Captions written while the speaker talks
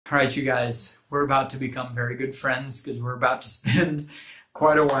All right, you guys, we're about to become very good friends because we're about to spend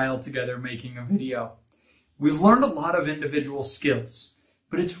quite a while together making a video. We've learned a lot of individual skills,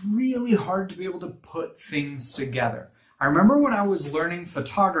 but it's really hard to be able to put things together. I remember when I was learning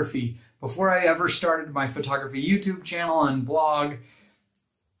photography, before I ever started my photography YouTube channel and blog,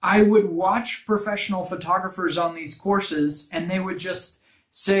 I would watch professional photographers on these courses and they would just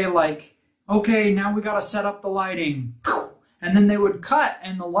say like, okay, now we got to set up the lighting. And then they would cut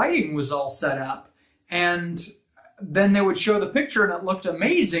and the lighting was all set up. And then they would show the picture and it looked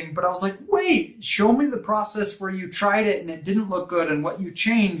amazing. But I was like, wait, show me the process where you tried it and it didn't look good and what you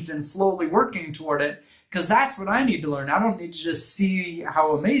changed and slowly working toward it. Because that's what I need to learn. I don't need to just see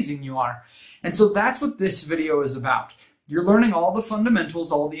how amazing you are. And so that's what this video is about. You're learning all the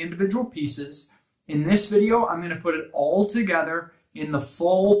fundamentals, all the individual pieces. In this video, I'm going to put it all together in the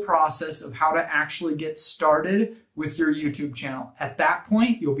full process of how to actually get started with your YouTube channel. At that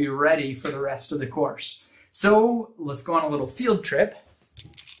point, you'll be ready for the rest of the course. So let's go on a little field trip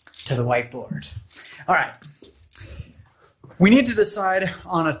to the whiteboard. All right. We need to decide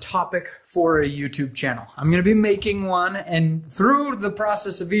on a topic for a YouTube channel. I'm going to be making one, and through the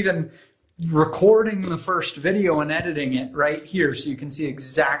process of even recording the first video and editing it right here so you can see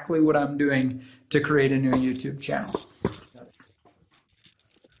exactly what I'm doing to create a new YouTube channel.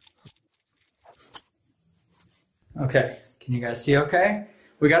 Okay, can you guys see okay?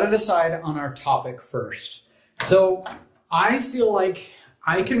 We got to decide on our topic first. So I feel like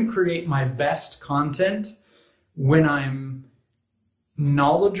I can create my best content when I'm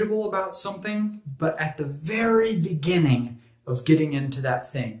knowledgeable about something, but at the very beginning of getting into that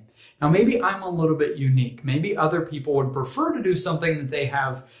thing. Now, maybe I'm a little bit unique. Maybe other people would prefer to do something that they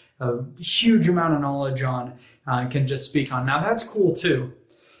have a huge amount of knowledge on, can just speak on. Now, that's cool too.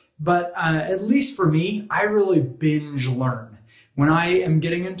 But at least for me, I really binge learn. When I am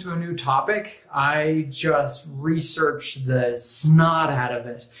getting into a new topic, I just research the snot out of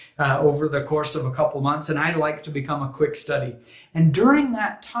it over the course of a couple months, and I like to become a quick study. And during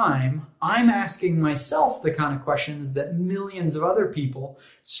that time, I'm asking myself the kind of questions that millions of other people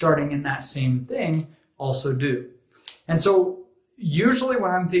starting in that same thing also do. And so usually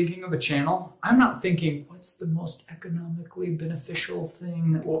when I'm thinking of a channel, I'm not thinking, what's the most economically beneficial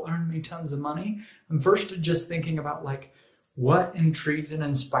thing that will earn me tons of money? I'm first just thinking about like, what intrigues and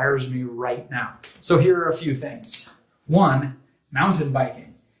inspires me right now? So here are a few things. One, mountain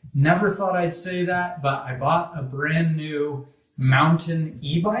biking. Never thought I'd say that, but I bought a brand new mountain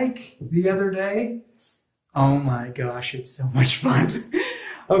e-bike the other day. Oh my gosh, it's so much fun.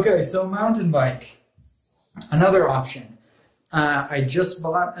 Okay, so mountain bike. Another option. I just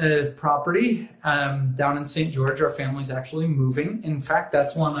bought a property down in St. George. Our family's actually moving. In fact,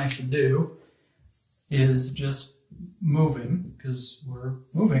 that's one I should do, is just moving, because we're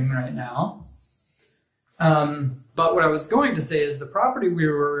moving right now. But what I was going to say is the property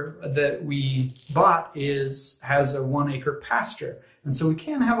that we bought has a 1 acre pasture. And so we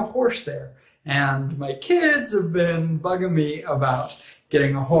can't have a horse there. And my kids have been bugging me about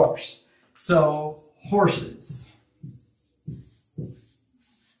getting a horse. So horses.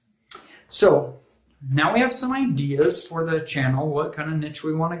 So now we have some ideas for the channel, what kind of niche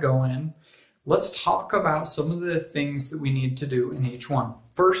we want to go in. Let's talk about some of the things that we need to do in each one.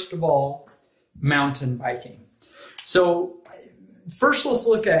 First of all, mountain biking. So first let's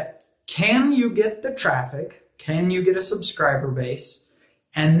look at, can you get the traffic? Can you get a subscriber base?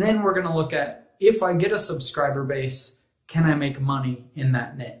 And then we're going to look at, if I get a subscriber base, can I make money in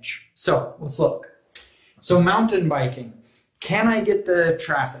that niche? So let's look. So mountain biking. Can I get the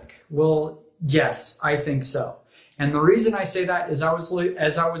traffic? Well, yes, I think so. And the reason I say that is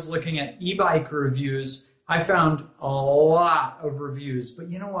as I was looking at e-bike reviews, I found a lot of reviews. But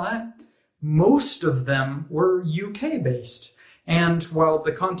you know what? Most of them were UK based. And while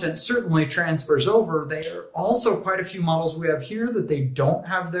the content certainly transfers over, there are also quite a few models we have here that they don't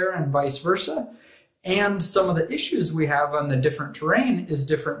have there and vice versa. And some of the issues we have on the different terrain is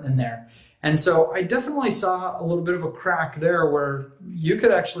different than there. And so I definitely saw a little bit of a crack there where you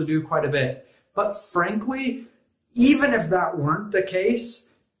could actually do quite a bit. But frankly, even if that weren't the case,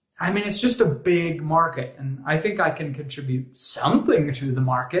 I mean, it's just a big market. And I think I can contribute something to the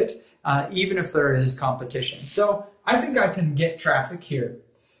market, even if there is competition. So I think I can get traffic here.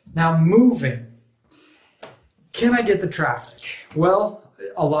 Now, moving. Can I get the traffic? Well,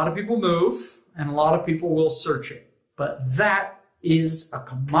 a lot of people move and a lot of people will search it. But that is a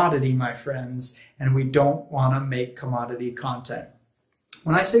commodity, my friends, and we don't want to make commodity content.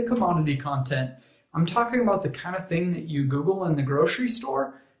 When I say commodity content, I'm talking about the kind of thing that you Google in the grocery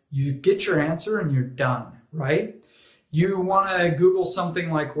store, you get your answer and you're done, right? You want to Google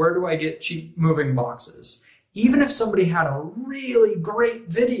something like, where do I get cheap moving boxes? Even if somebody had a really great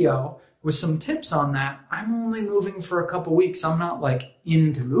video with some tips on that, I'm only moving for a couple weeks. I'm not like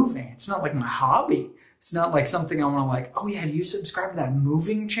into moving. It's not like my hobby. It's not like something I want to like, oh yeah, do you subscribe to that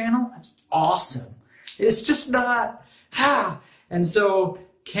moving channel? That's awesome. It's just not, And so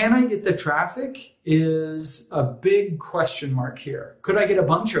can I get the traffic is a big question mark here. Could I get a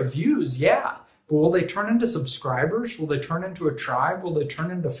bunch of views? Yeah. But will they turn into subscribers? Will they turn into a tribe? Will they turn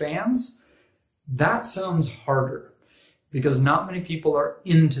into fans? That sounds harder because not many people are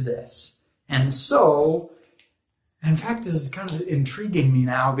into this. And so, in fact, this is kind of intriguing me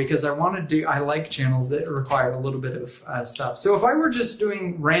now because I like channels that require a little bit of stuff. So if I were just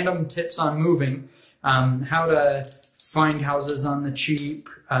doing random tips on moving, how to find houses on the cheap,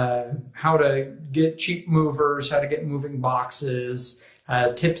 how to get cheap movers, how to get moving boxes,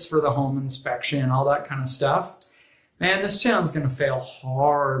 tips for the home inspection, all that kind of stuff. Man, this channel is going to fail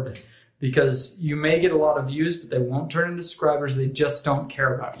hard because you may get a lot of views, but they won't turn into subscribers. They just don't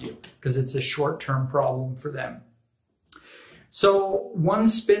care about you because it's a short-term problem for them. So one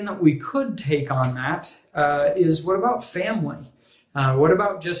spin that we could take on that is what about family? What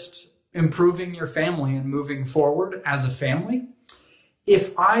about just improving your family and moving forward as a family?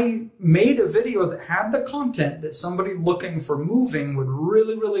 If I made a video that had the content that somebody looking for moving would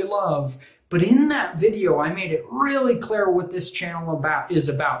really, really love, but in that video, I made it really clear what this channel is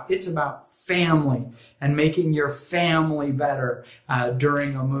about. It's about family and making your family better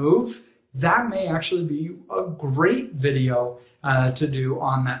during a move. That may actually be a great video to do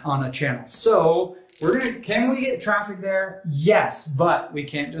on a channel. So can we get traffic there? Yes, but we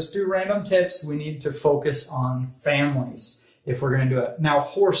can't just do random tips. We need to focus on families if we're going to do it. Now,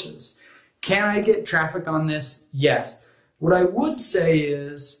 horses. Can I get traffic on this? Yes. What I would say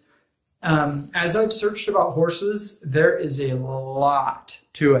is, as I've searched about horses, there is a lot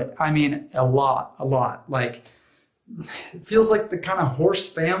to it. I mean, a lot. Like, it feels like the kind of horse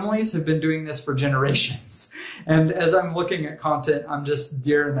families have been doing this for generations. And as I'm looking at content, I'm just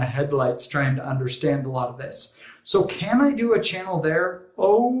deer in the headlights trying to understand a lot of this. So can I do a channel there?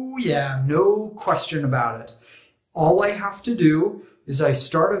 Oh yeah, no question about it. All I have to do is I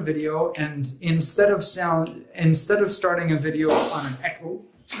start a video, and instead of starting a video on an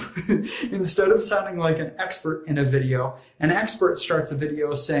instead of sounding like an expert in a video, an expert starts a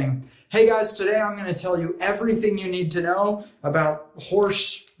video saying, hey guys, today I'm going to tell you everything you need to know about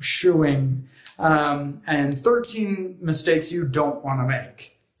horseshoeing and 13 mistakes you don't want to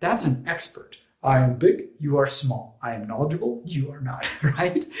make. That's an expert. I am big, you are small. I am knowledgeable, you are not,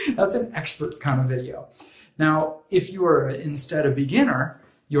 right? That's an expert kind of video. Now, if you are instead a beginner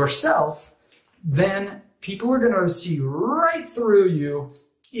yourself, then people are going to see right through you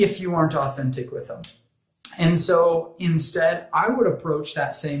if you aren't authentic with them. And so instead, I would approach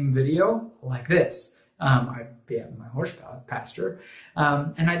that same video like this. I'd be at my horse pasture,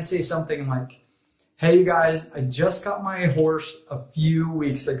 and I'd say something like, hey, you guys, I just got my horse a few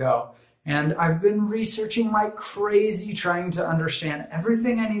weeks ago, and I've been researching like crazy trying to understand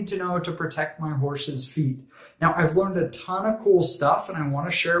everything I need to know to protect my horse's feet. Now, I've learned a ton of cool stuff, and I want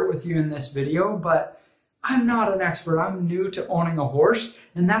to share it with you in this video, but I'm not an expert. I'm new to owning a horse,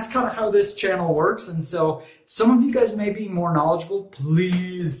 and that's kind of how this channel works. And so some of you guys may be more knowledgeable.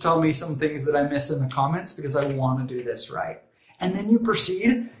 Please tell me some things that I miss in the comments because I want to do this right. And then you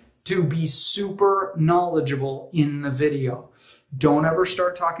proceed to be super knowledgeable in the video. Don't ever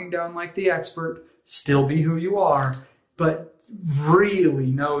start talking down like the expert. Still be who you are, but really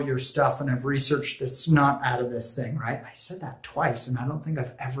know your stuff and have researched the snot out of this thing, right? I said that twice, and I don't think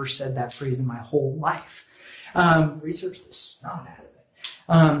I've ever said that phrase in my whole life. Research the snot out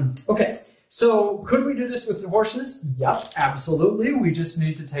of it. Okay, so could we do this with the horses? Yep, absolutely. We just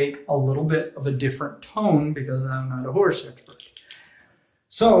need to take a little bit of a different tone because I'm not a horse expert.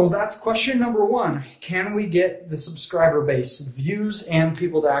 So that's question number one. Can we get the subscriber base, views, and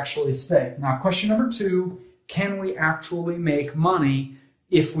people to actually stay? Now, question number two, can we actually make money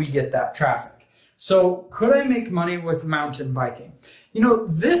if we get that traffic? So could I make money with mountain biking? You know,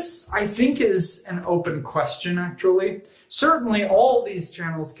 this I think is an open question actually. Certainly all these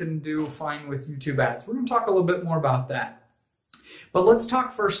channels can do fine with YouTube ads. We're going to talk a little bit more about that. But let's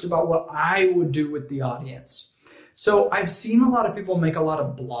talk first about what I would do with the audience. So I've seen a lot of people make a lot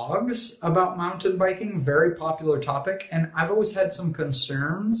of blogs about mountain biking, very popular topic, and I've always had some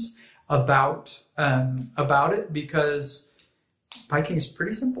concerns about it because biking is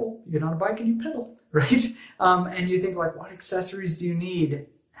pretty simple. You get on a bike and you pedal, right? And you think like, what accessories do you need?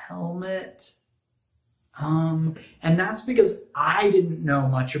 Helmet. And that's because I didn't know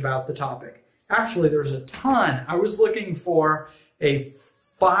much about the topic. Actually, there's a ton. I was looking for a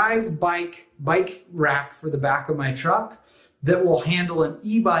 5 bike rack for the back of my truck that will handle an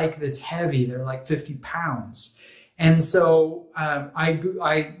e-bike that's heavy. They're like 50 pounds. And so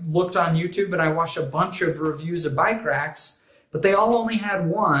I looked on YouTube and I watched a bunch of reviews of bike racks, but they all only had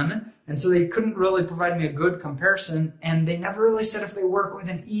one. And so they couldn't really provide me a good comparison. And they never really said if they work with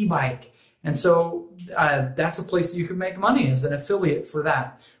an e-bike. And so that's a place that you can make money as an affiliate for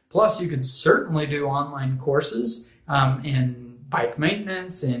that. Plus, you could certainly do online courses in bike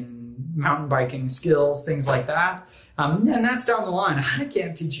maintenance, in mountain biking skills, things like that. And that's down the line. I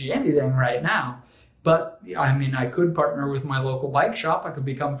can't teach you anything right now. But I mean, I could partner with my local bike shop. I could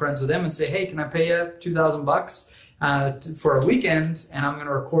become friends with them and say, hey, can I pay you $2,000 for a weekend? And I'm going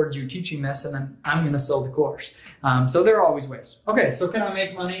to record you teaching this, and then I'm going to sell the course. So there are always ways. Okay, so can I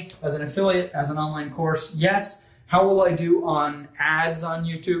make money as an affiliate, as an online course? Yes. How will I do on ads on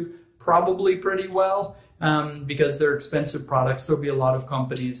YouTube? Probably pretty well, because they're expensive products. There'll be a lot of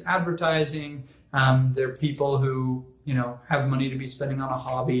companies advertising. There are people who, you know, have money to be spending on a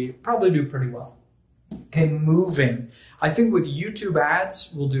hobby. Probably do pretty well. Okay, moving. I think with YouTube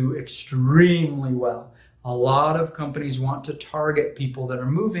ads, we'll do extremely well. A lot of companies want to target people that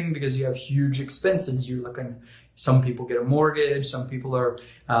are moving because you have huge expenses. You're looking, some people get a mortgage, some people are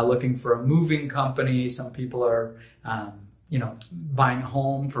looking for a moving company, some people are, you know, buying a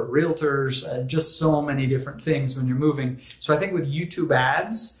home for realtors, just so many different things when you're moving. So I think with YouTube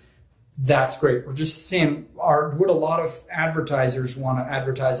ads, that's great. We're just seeing, would a lot of advertisers want to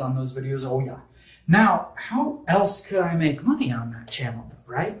advertise on those videos? Oh yeah. Now, how else could I make money on that channel,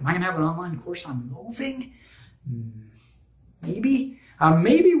 right? Am I going to have an online course on moving? Maybe.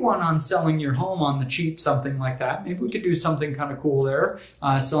 Maybe one on selling your home on the cheap, something like that. Maybe we could do something kind of cool there,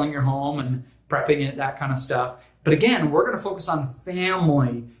 selling your home and prepping it, that kind of stuff. But again, we're going to focus on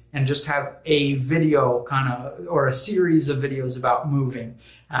family and just have a video kind of, or a series of videos about moving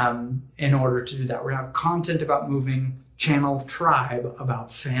in order to do that. We're going to have content about moving, channel tribe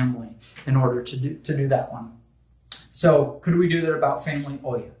about family in order to do that one. So could we do that about family?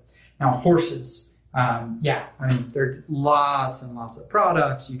 Oh yeah. Now horses. Yeah, I mean, there are lots and lots of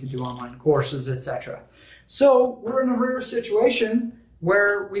products. You could do online courses, etc. So we're in a rare situation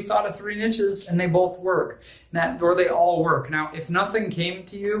where we thought of 3 niches and they both work, or they all work. Now, if nothing came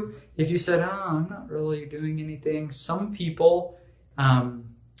to you, if you said, oh, I'm not really doing anything, some people have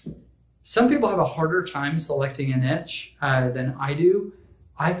a harder time selecting a niche than I do.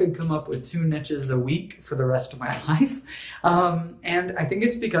 I could come up with 2 niches a week for the rest of my life. And I think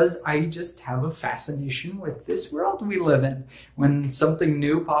it's because I just have a fascination with this world we live in. When something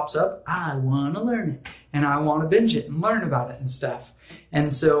new pops up, I want to learn it and I want to binge it and learn about it and stuff.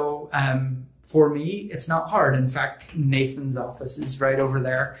 And so for me, it's not hard. In fact, Nathan's office is right over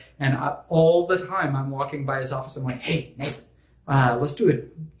there. And all the time I'm walking by his office, I'm like, hey, Nathan, let's do a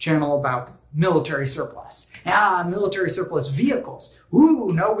channel about military surplus. Military surplus vehicles.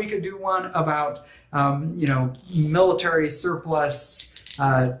 Ooh, no, we could do one about, you know, military surplus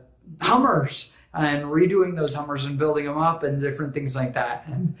Hummers and redoing those Hummers and building them up and different things like that.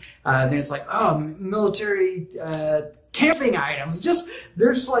 And then it's like, oh, military camping items. Just,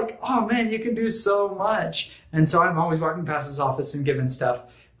 there's like, oh man, you can do so much. And so I'm always walking past his office and giving stuff.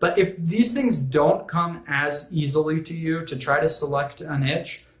 But if these things don't come as easily to you to try to select a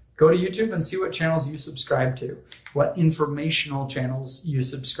niche, go to YouTube and see what channels you subscribe to, what informational channels you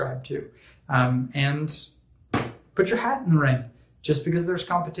subscribe to, and put your hat in the ring. Just because there's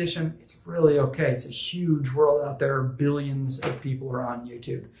competition, it's really okay. It's a huge world out there. Billions of people are on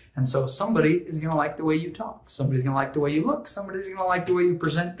YouTube. And so somebody is going to like the way you talk. Somebody's going to like the way you look. Somebody's going to like the way you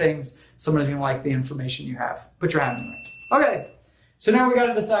present things. Somebody's going to like the information you have. Put your hat in the ring. Okay. So now we got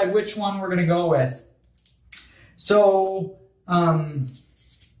to decide which one we're going to go with. So,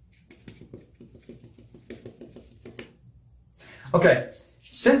 okay,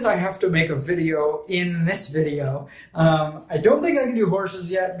 since I have to make a video in this video, I don't think I can do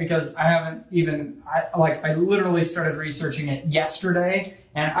horses yet because I haven't even, I literally started researching it yesterday,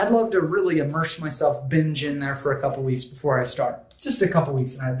 and I'd love to really immerse myself, binge in there for a couple weeks before I start. Just a couple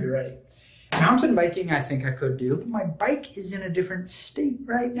weeks and I'd be ready. Mountain biking, I think I could do, but my bike is in a different state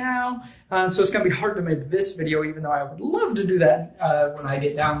right now. So it's going to be hard to make this video, even though I would love to do that when I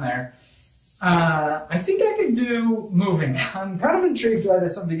get down there. I think I could do moving. I'm kind of intrigued by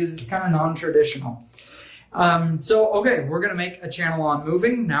this one because it's kind of non-traditional. So, okay, we're going to make a channel on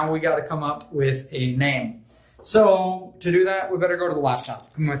moving. Now we got to come up with a name. So to do that, we better go to the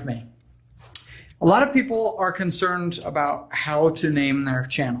laptop. Come with me. A lot of people are concerned about how to name their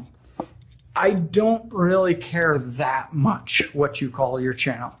channel. I don't really care that much what you call your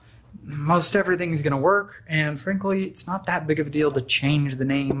channel. most everything's going to work. And frankly, it's not that big of a deal to change the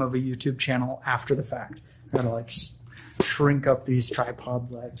name of a YouTube channel after the fact. I gotta like shrink up these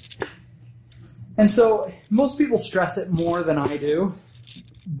tripod legs. And so most people stress it more than I do,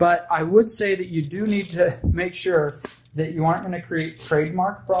 but I would say that you do need to make sure that you aren't going to create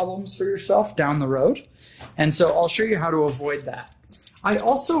trademark problems for yourself down the road. And so I'll show you how to avoid that. I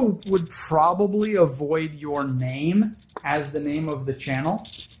also would probably avoid your name as the name of the channel,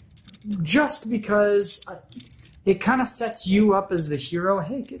 just because it kind of sets you up as the hero.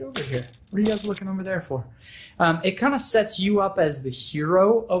 Hey, get over here. What are you guys looking over there for? It kind of sets you up as the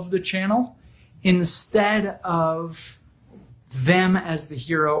hero of the channel instead of them as the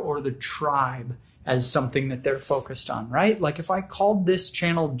hero or the tribe as something that they're focused on, right? Like if I called this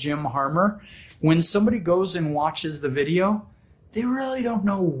channel Jim Harmer, when somebody goes and watches the video, they really don't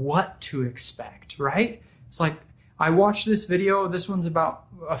know what to expect, right? It's like, I watched this video, this one's about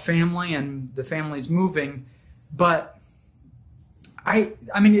a family and the family's moving, but I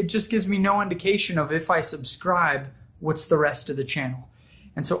mean, it just gives me no indication of if I subscribe, what's the rest of the channel.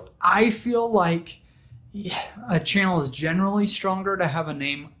 And so I feel like a channel is generally stronger to have a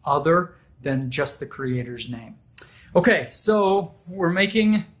name other than just the creator's name. Okay, so we're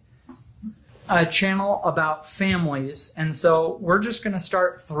making a channel about families, and so we're just going to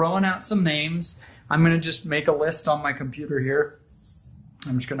start throwing out some names. I'm going to just make a list on my computer here.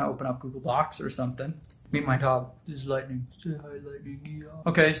 I'm just going to open up Google Docs or something. Meet my dog. This is Lightning. Say hi, Lightning. Yeah.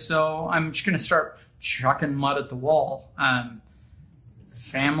 Okay, so I'm just going to start chucking mud at the wall.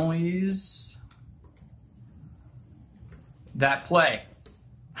 Families that play.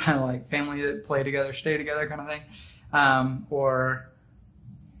 Like family that play together, stay together kind of thing. Or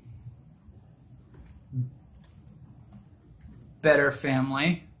better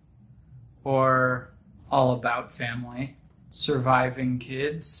family. Or all about family. Surviving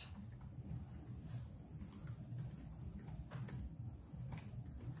kids.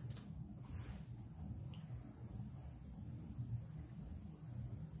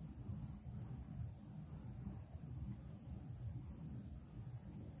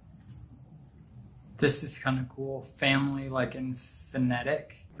 This is kind of cool. Family, like in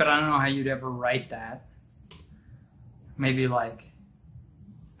phonetic. But I don't know how you'd ever write that. Maybe like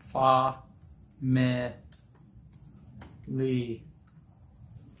fa, me, li.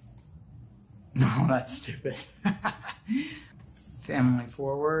 No, that's stupid. Family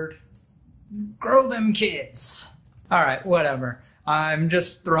forward. Grow them kids. All right, whatever. I'm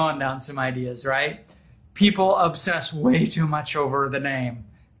just throwing down some ideas, right? People obsess way too much over the name.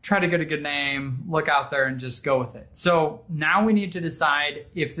 Try to get a good name, look out there and just go with it. So now we need to decide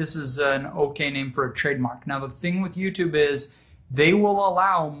if this is an okay name for a trademark. Now the thing with YouTube is they will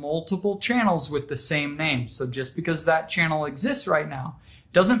allow multiple channels with the same name. So just because that channel exists right now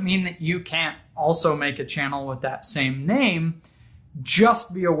doesn't mean that you can't also make a channel with that same name.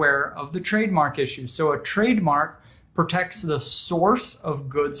 Just be aware of the trademark issue. So a trademark protects the source of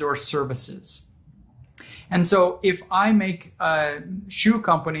goods or services. And so if I make a shoe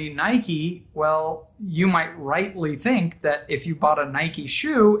company Nike, well, you might rightly think that if you bought a Nike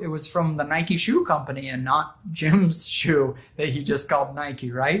shoe, it was from the Nike shoe company and not Jim's shoe that he just called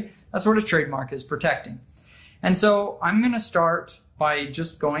Nike, right? That's what a trademark is protecting. And so I'm going to start by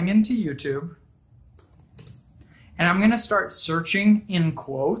just going into YouTube and I'm going to start searching in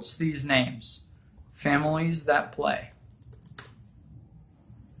quotes these names, families that play.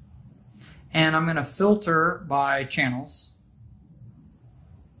 And I'm going to filter by channels.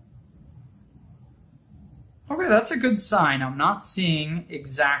 Okay, that's a good sign. I'm not seeing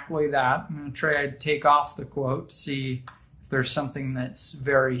exactly that. I'm going to try to take off the quote to see if there's something that's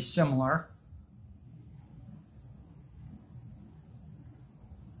very similar.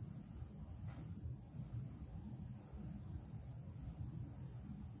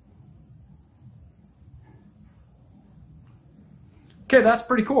 Okay, that's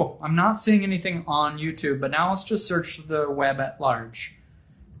pretty cool. I'm not seeing anything on YouTube, but now let's just search the web at large.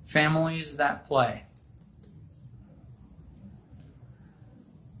 Families that play.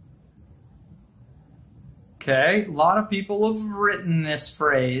 Okay, a lot of people have written this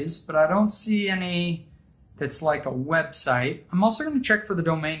phrase, but I don't see any that's like a website. I'm also going to check for the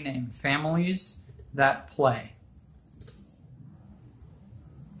domain name, families that play.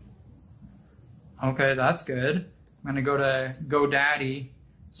 Okay, that's good. I'm going to go to GoDaddy.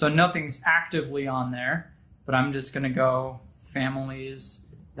 So nothing's actively on there, but I'm just going to go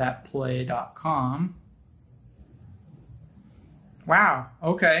familiesthatplay.com. Wow,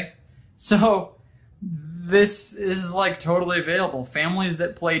 okay. So this is like totally available.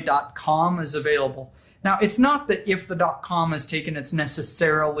 Familiesthatplay.com is available. Now, it's not that if the .com is taken, it's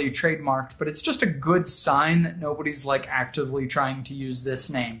necessarily trademarked, but it's just a good sign that nobody's like actively trying to use this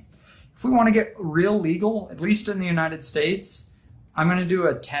name. If we want to get real legal, at least in the United States, I'm going to do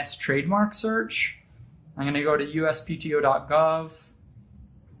a test trademark search. I'm going to go to uspto.gov,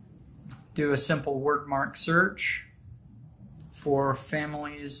 do a simple word mark search for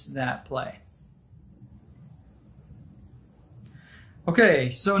families that play. Okay,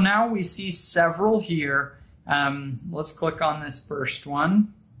 so now we see several here. Let's click on this first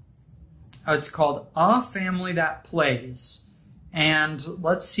one. It's called A Family That Plays. And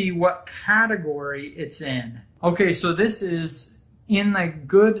let's see what category it's in. Okay, so this is in the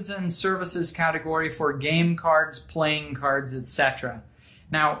goods and services category for game cards, playing cards, etc.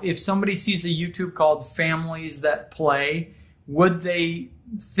 Now, if somebody sees a YouTube called Families That Play, would they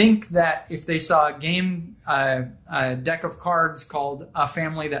think that if they saw a deck of cards called A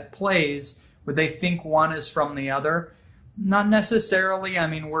Family That Plays, would they think one is from the other? Not necessarily. I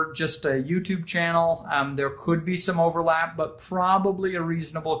mean, we're just a YouTube channel. There could be some overlap, but probably a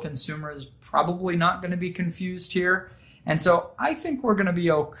reasonable consumer is probably not going to be confused here. And so I think we're going to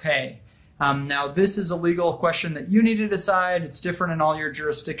be okay. Now, this is a legal question that you need to decide. It's different in all your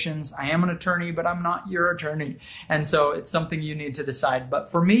jurisdictions. I am an attorney, but I'm not your attorney. And so it's something you need to decide. But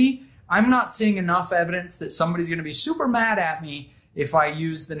for me, I'm not seeing enough evidence that somebody's going to be super mad at me if I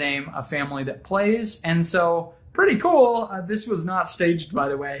use the name A Family That Plays. And so pretty cool. This was not staged, by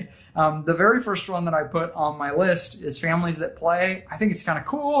the way. The very first one that I put on my list is Families That Play. I think it's kind of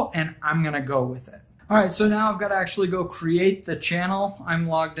cool, and I'm going to go with it. All right, so now I've got to actually go create the channel. I'm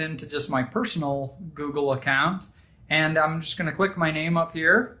logged into just my personal Google account, and I'm just going to click my name up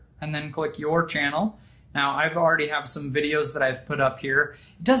here and then click your channel. Now, I've already have some videos that I've put up here.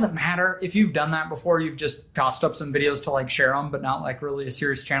 It doesn't matter if you've done that before, you've just tossed up some videos to like share them, but not like really a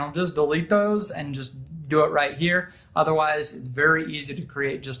serious channel. Just delete those and just do it right here. Otherwise, it's very easy to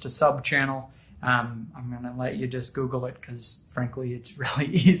create just a sub channel. I'm going to let you just Google it because frankly, it's really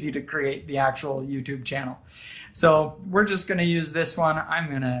easy to create the actual YouTube channel. So we're just going to use this one. I'm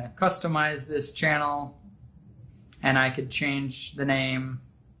going to customize this channel, and I could change the name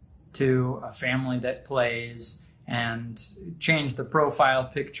to A Family That Plays and change the profile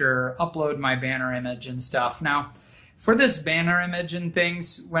picture, upload my banner image and stuff. Now, for this banner image and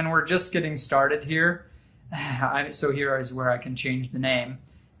things, when we're just getting started here, so here is where I can change the name.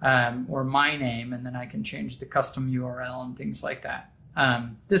 Or my name, and then I can change the custom URL and things like that.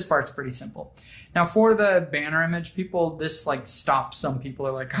 This part's pretty simple. Now for the banner image, this like stops some people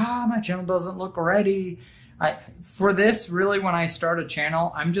are like, my channel doesn't look ready. For this, really, when I start a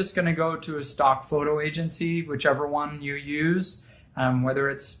channel, I'm just going to go to a stock photo agency, whichever one you use, whether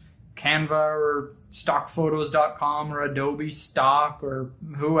it's Canva or stockphotos.com or Adobe Stock or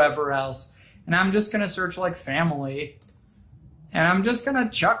whoever else. And I'm just going to search like family. And I'm just going to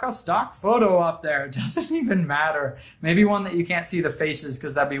chuck a stock photo up there. It doesn't even matter. Maybe one that you can't see the faces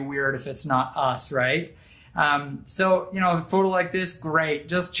because that'd be weird if it's not us, right? So, a photo like this, great.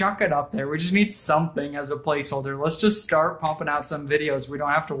 Just chuck it up there. We just need something as a placeholder. Let's just start pumping out some videos. We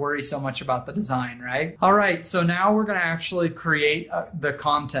don't have to worry so much about the design, right? All right, so now we're going to actually create the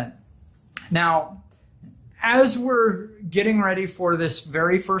content. Now, as we're getting ready for this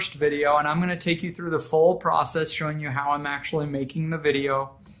very first video, and I'm going to take you through the full process showing you how I'm actually making the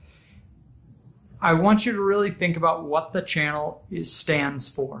video, I want you to really think about what the channel stands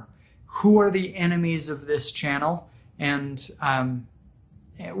for. Who are the enemies of this channel, and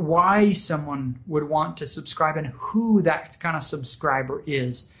why someone would want to subscribe, and who that kind of subscriber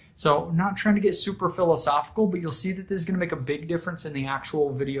is. So I'm not trying to get super philosophical, but you'll see that this is going to make a big difference in the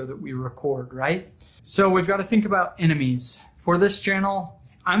actual video that we record, right? So we've got to think about enemies. For this channel,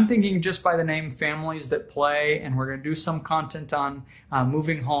 I'm thinking just by the name Families That Play, and we're going to do some content on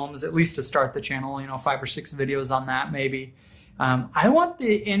moving homes, at least to start the channel, 5 or 6 videos on that maybe. I want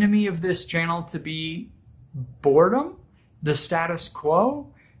the enemy of this channel to be boredom, the status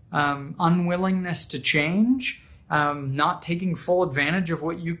quo, unwillingness to change, not taking full advantage of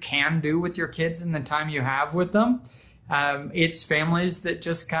what you can do with your kids in the time you have with them. It's families that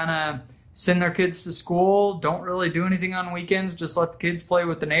just kind of send their kids to school, don't really do anything on weekends, just let the kids play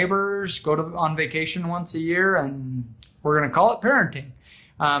with the neighbors, go on vacation once a year, and we're going to call it parenting.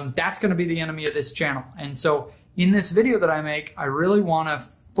 That's going to be the enemy of this channel. And so in this video that I make, I really want to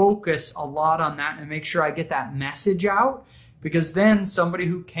focus a lot on that and make sure I get that message out, because then somebody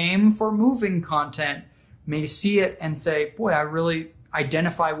who came for moving content may see it and say, boy, I really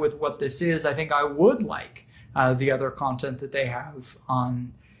identify with what this is. I think I would like the other content that they have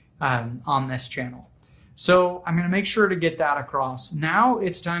on this channel. So I'm going to make sure to get that across. Now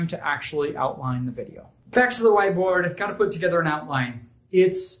it's time to actually outline the video. Back to the whiteboard. I've got to put together an outline.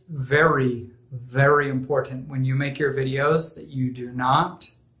 It's very, very important when you make your videos that you do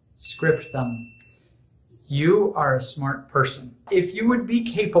not script them. You are a smart person. If you would be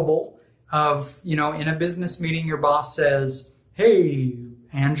capable of, in a business meeting, your boss says, "Hey,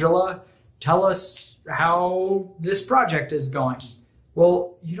 Angela, tell us how this project is going."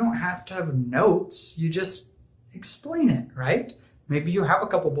 Well, you don't have to have notes. You just explain it, right? Maybe you have a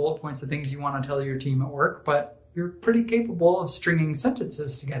couple bullet points of things you want to tell your team at work, but you're pretty capable of stringing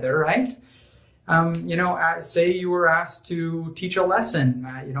sentences together, right? Say you were asked to teach a lesson.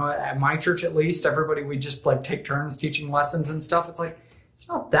 At my church, at least, everybody, we just take turns teaching lessons and stuff. It's it's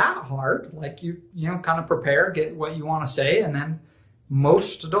not that hard. You kind of prepare, get what you want to say, and then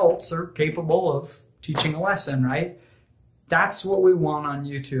most adults are capable of teaching a lesson, right? That's what we want on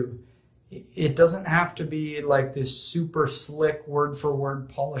YouTube. It doesn't have to be this super slick word for word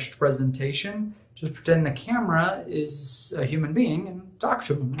polished presentation. Just pretend the camera is a human being and talk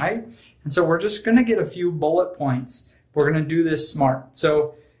to them, right? And so we're just going to get a few bullet points. We're going to do this smart.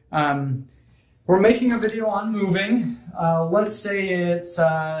 So we're making a video on moving. Let's say it's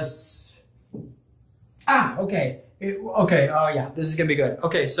okay. Oh yeah, this is going to be good.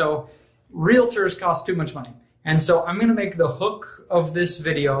 Okay, so realtors cost too much money. And so I'm going to make the hook of this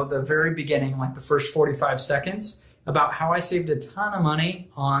video, the very beginning, the first 45 seconds, about how I saved a ton of money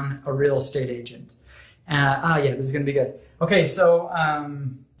on a real estate agent. Yeah, this is going to be good. Okay, so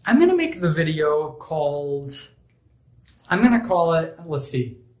I'm going to make the video I'm going to call it, let's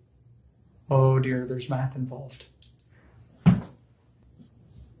see. Oh dear, there's math involved.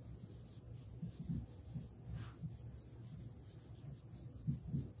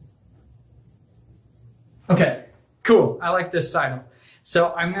 Okay, cool. I like this title.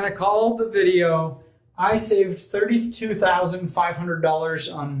 So I'm going to call the video, "I saved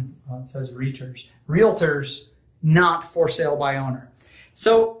 $32,500 on," it says realtors, not for sale by owner.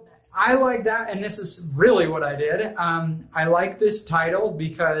 So I like that, and this is really what I did. I like this title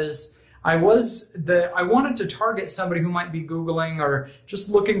because I wanted to target somebody who might be Googling or just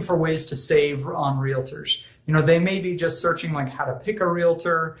looking for ways to save on realtors. They may be just searching how to pick a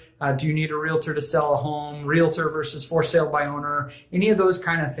realtor. Do you need a realtor to sell a home? Realtor versus for sale by owner, any of those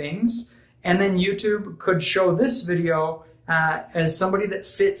kind of things. And then YouTube could show this video as somebody that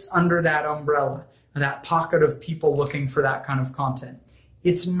fits under that umbrella, that pocket of people looking for that kind of content.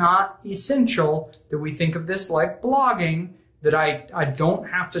 It's not essential that we think of this like blogging, that I don't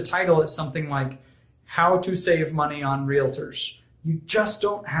have to title it something like "How to Save Money on Realtors." You just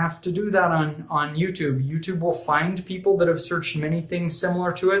don't have to do that on YouTube. YouTube will find people that have searched many things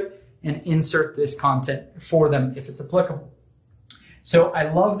similar to it and insert this content for them if it's applicable. So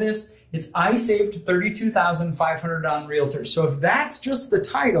I love this. It's "I saved $32,500 on realtors." So if that's just the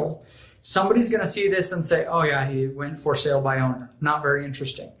title, somebody's going to see this and say, "Oh yeah, he went for sale by owner." Not very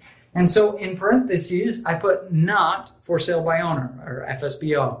interesting. And so in parentheses, I put "not for sale by owner," or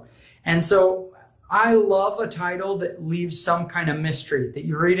FSBO. And so I love a title that leaves some kind of mystery, that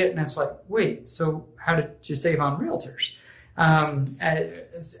you read it and it's wait, so how did you save on realtors?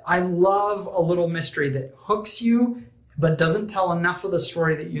 I love a little mystery that hooks you, but doesn't tell enough of the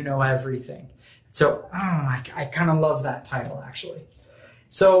story that you know everything. So I kind of love that title, actually.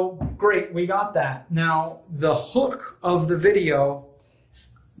 So great, we got that. Now the hook of the video,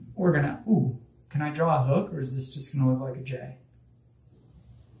 we're gonna, can I draw a hook, or is this just gonna look like a J?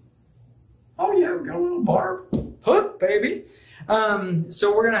 Oh yeah, we got a little barb. Hook, baby.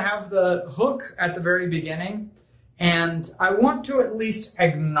 So we're gonna have the hook at the very beginning, and I want to at least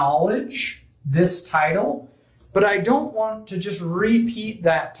acknowledge this title, but I don't want to just repeat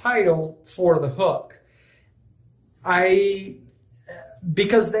that title for the hook.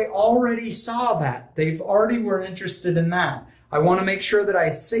 Because they already saw that. They've already were interested in that. I want to make sure that I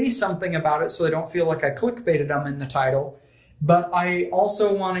say something about it so they don't feel like I clickbaited them in the title. But I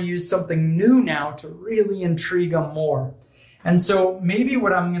also want to use something new now to really intrigue them more. And so maybe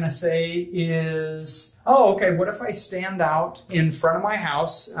what I'm going to say is, what if I stand out in front of my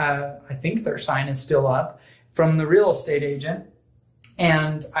house? I think their sign is still up from the real estate agent.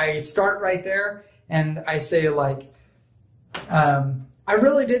 And I start right there and I say I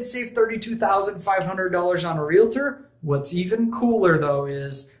really did save $32,500 on a realtor. What's even cooler though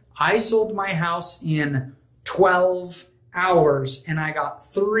is I sold my house in 12 hours and I got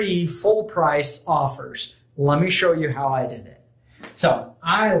 3 full price offers. Let me show you how I did it. So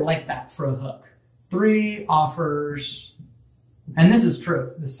I like that for a hook. 3 offers, and this is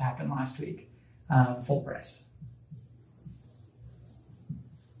true. This happened last week, full price.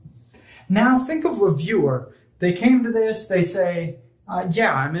 Now think of a viewer. They came to this, they say,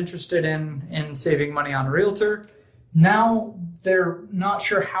 yeah, I'm interested in saving money on a realtor. Now they're not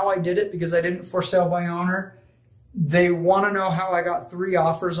sure how I did it because I didn't for sale by owner. They want to know how I got 3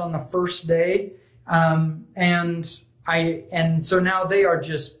 offers on the first day. And so now they are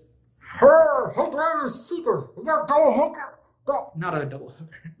just, hooker, seeker, double hooker. Not a double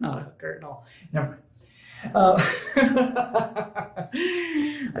hooker, not a hooker at all. Never. I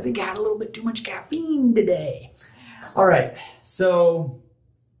think I had a little bit too much caffeine today. All right, so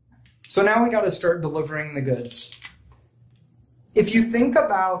now we got to start delivering the goods. If you think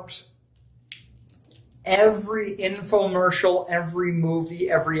about every infomercial, every movie,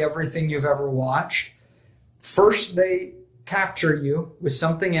 everything you've ever watched, first they capture you with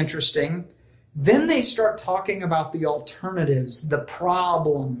something interesting, then they start talking about the alternatives, the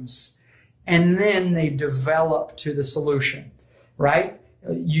problems, and then they develop to the solution, right?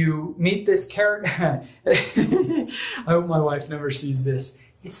 You meet this character. I hope my wife never sees this.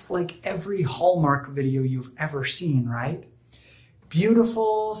 It's like every Hallmark video you've ever seen, right?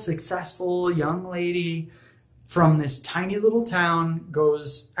 Beautiful, successful young lady from this tiny little town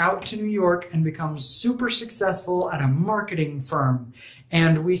goes out to New York and becomes super successful at a marketing firm.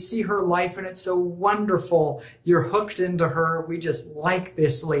 And we see her life and it's so wonderful. You're hooked into her. We just like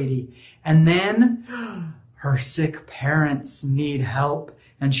this lady. And then her sick parents need help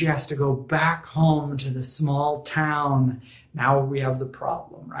and she has to go back home to the small town. Now we have the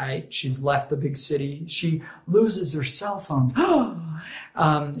problem, right? She's left the big city. She loses her cell phone.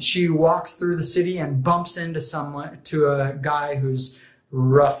 She walks through the city and bumps into a guy who's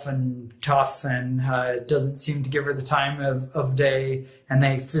rough and tough and doesn't seem to give her the time of day. And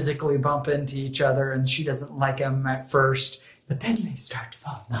they physically bump into each other and she doesn't like him at first. But then they start to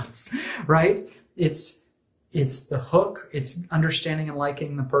fall in love, right? It's the hook. It's understanding and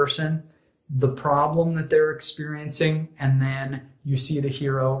liking the person, the problem that they're experiencing, and then you see the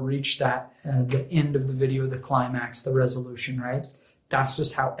hero reach that, the end of the video, the climax, the resolution, right? That's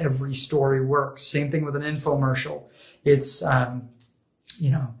just how every story works. Same thing with an infomercial. It's,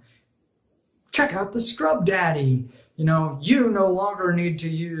 check out the Scrub Daddy. You no longer need to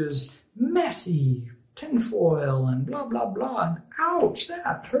use messy tinfoil and blah, blah, blah. And ouch,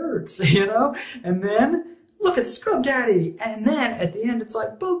 that hurts, And then look at the Scrub Daddy. And then at the end, it's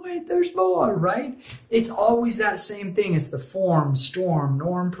like, but wait, there's more, right? It's always that same thing. It's the form, storm,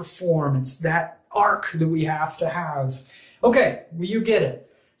 norm, perform. It's that arc that we have to have. Okay, well, you get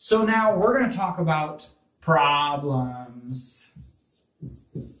it. So now we're going to talk about problems.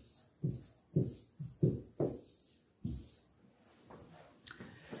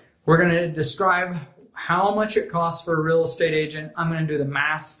 We're going to describe how much it costs for a real estate agent. I'm going to do the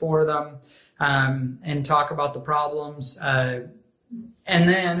math for them and talk about the problems. And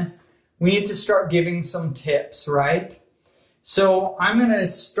then we need to start giving some tips, right? So I'm going to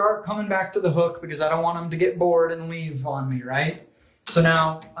start coming back to the hook because I don't want them to get bored and leave on me, right? So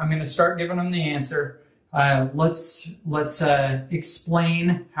now I'm going to start giving them the answer. Let's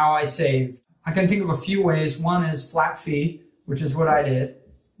explain how I save. I can think of a few ways. One is flat fee, which is what I did.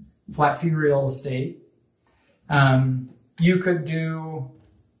 Flat fee real estate. You could do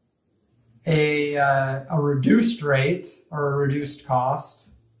a reduced rate or a reduced cost.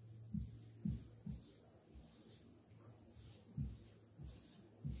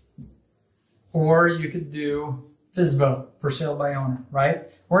 Or you could do FSBO, for sale by owner,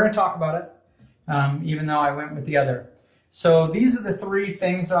 right? We're going to talk about it, even though I went with the other. So these are the 3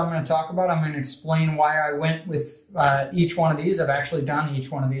 things that I'm going to talk about. I'm going to explain why I went with each one of these. I've actually done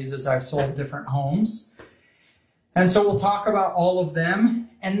each one of these as I've sold different homes. And so we'll talk about all of them.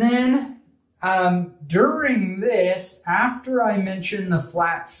 And then during this, after I mention the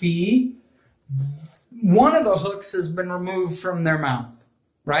flat fee, one of the hooks has been removed from their mouth,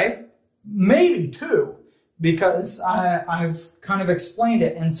 right? Maybe 2, because I've kind of explained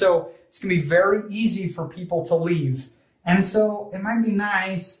it. And so it's going to be very easy for people to leave. And so it might be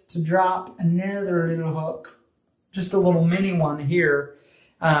nice to drop another little hook, just a little mini one here,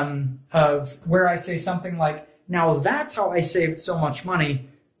 of where I say something like, now that's how I saved so much money,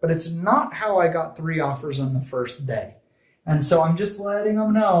 but it's not how I got 3 offers on the first day. And so I'm just letting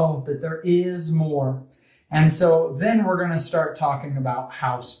them know that there is more. And so then we're going to start talking about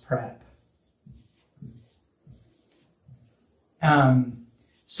house prep.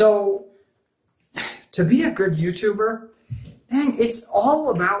 So to be a good YouTuber, dang, it's all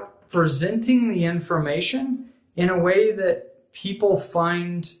about presenting the information in a way that people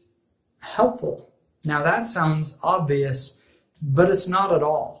find helpful. Now that sounds obvious, but it's not at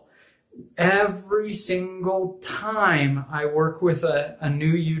all. Every single time I work with a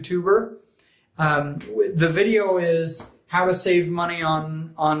new YouTuber, The video is how to save money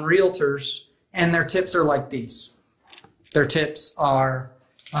on realtors, and their tips are like these. Their tips are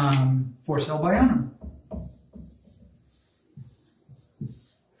for sale by owner.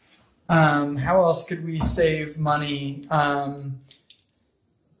 How else could we save money?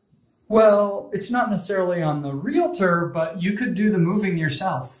 Well, it's not necessarily on the realtor, but you could do the moving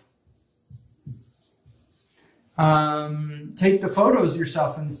yourself. Take the photos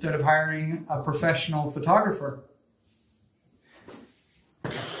yourself instead of hiring a professional photographer.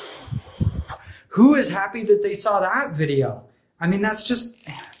 Who is happy that they saw that video? I mean, that's just,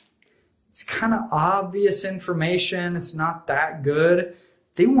 it's kind of obvious information. It's not that good.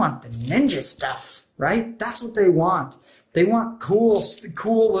 They want the ninja stuff, right? That's what they want. They want cool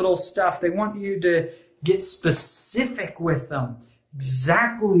little stuff. They want you to get specific with them.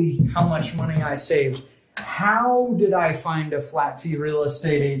 Exactly how much money I saved. How did I find a flat fee real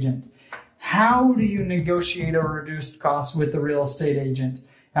estate agent? How do you negotiate a reduced cost with the real estate agent?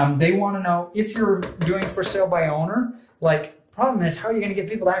 They want to know if you're doing for sale by owner, like, problem is, how are you going to get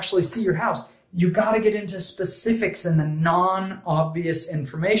people to actually see your house? You got to get into specifics and the non-obvious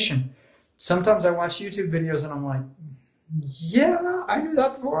information. Sometimes I watch YouTube videos and I'm like, yeah, I knew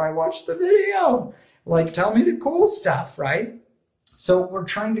that before I watched the video. Like, tell me the cool stuff, right? So we're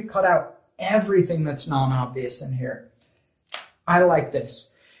trying to cut out everything that's non-obvious in here. I like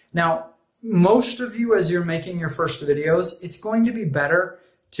this. Now, most of you, as you're making your first videos, it's going to be better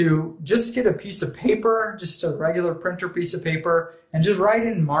to just get a piece of paper, just a regular printer piece of paper, and just write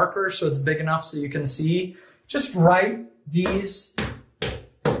in marker so it's big enough so you can see. Just write these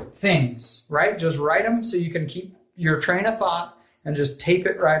things, right? Just write them so you can keep your train of thought and just tape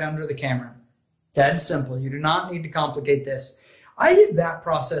it right under the camera. Dead simple. You do not need to complicate this. I did that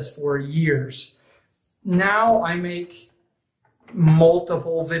process for years. Now I make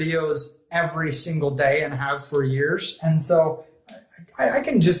multiple videos every single day and have for years. And so I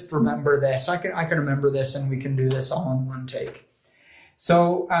can just remember this. I can remember this, and we can do this all in one take.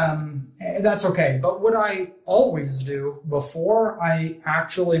 So that's okay. But what I always do before I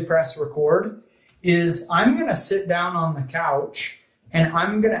actually press record is I'm going to sit down on the couch and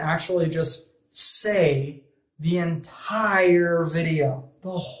I'm going to actually just say the entire video,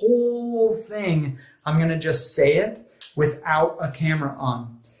 the whole thing. I'm going to just say it without a camera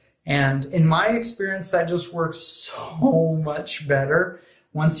on. And in my experience, that just works so much better.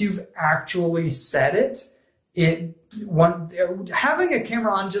 Once you've actually said it, having a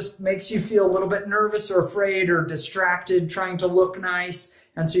camera on just makes you feel a little bit nervous or afraid or distracted, trying to look nice,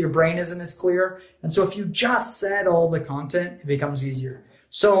 and so your brain isn't as clear. And so if you just said all the content, it becomes easier.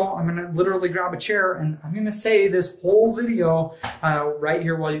 So I'm going to literally grab a chair and I'm going to say this whole video right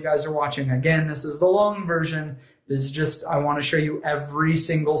here while you guys are watching. Again, this is the long version. This is just, I want to show you every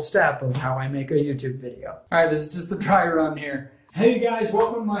single step of how I make a YouTube video. All right, this is just the dry run here. Hey guys,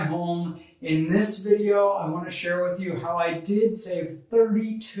 welcome to my home. In this video, I want to share with you how I did save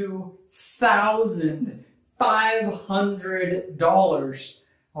 $32,500.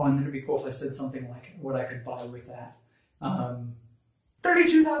 Oh, and then it'd be cool if I said something like what I could buy with that.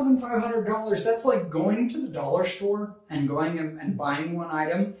 $32,500. That's like going to the dollar store and going and buying one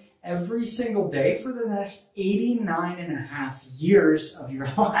item every single day for the next 89.5 years of your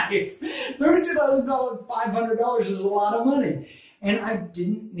life. $32,500 is a lot of money. And I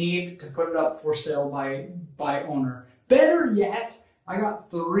didn't need to put it up for sale by owner. Better yet, I got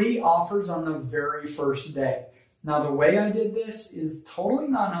 3 offers on the very first day. Now, the way I did this is totally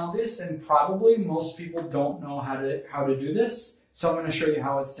non-obvious, and probably most people don't know how to do this. So I'm going to show you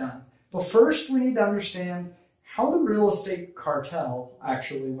how it's done. But first, we need to understand how the real estate cartel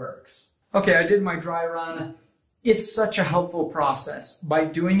actually works. Okay, I did my dry run. It's such a helpful process. By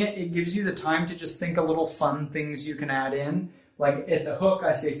doing it, it gives you the time to just think of little fun things you can add in. Like at the hook,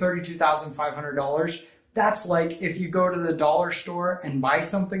 I say $32,500. That's like if you go to the dollar store and buy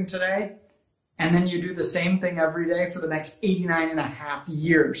something today, and then you do the same thing every day for the next 89.5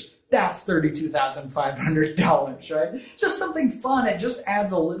 years. That's $32,500, right? Just something fun. It just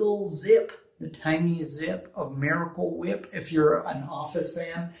adds a little zip, the tiny zip of Miracle Whip, if you're an Office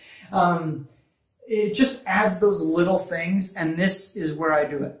fan. It just adds those little things, and this is where I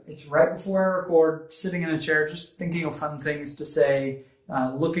do it. It's right before I record, sitting in a chair, just thinking of fun things to say,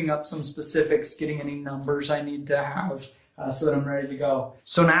 looking up some specifics, getting any numbers I need to have so that I'm ready to go.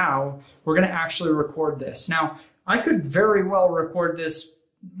 So now we're going to actually record this. Now, I could very well record this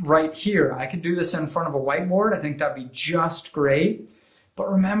right here. I could do this in front of a whiteboard. I think that'd be just great. But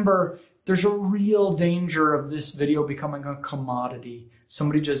remember, there's a real danger of this video becoming a commodity.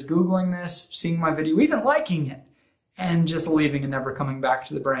 Somebody just Googling this, seeing my video, even liking it, and just leaving and never coming back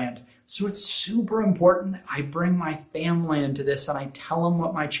to the brand. So it's super important that I bring my family into this and I tell them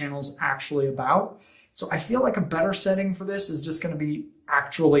what my channel's actually about. So I feel like a better setting for this is just going to be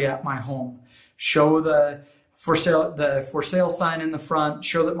actually at my home. Show the for sale sign in the front,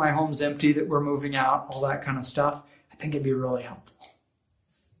 show that my home's empty, that we're moving out, all that kind of stuff. I think it'd be really helpful.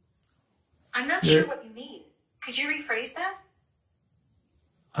 I'm not sure what you mean. Could you rephrase that?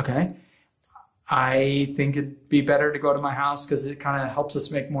 Okay. I think it'd be better to go to my house because it kind of helps us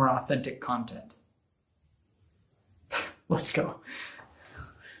make more authentic content. Let's go. All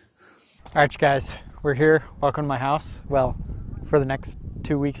right, you guys, we're here. Welcome to my house. Well, for the next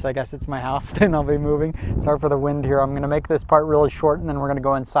 2 weeks, I guess it's my house. Then I'll be moving. Sorry for the wind here. I'm going to make this part really short and then we're going to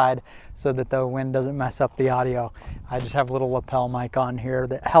go inside so that the wind doesn't mess up the audio. I just have a little lapel mic on here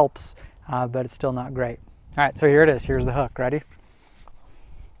that helps, but it's still not great. All right, so here it is. Here's the hook. Ready?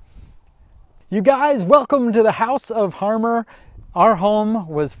 You guys, welcome to the House of Harmer. Our home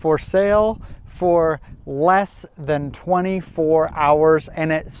was for sale for less than 24 hours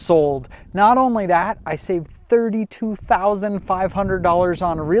and it sold. Not only that, I saved $32,500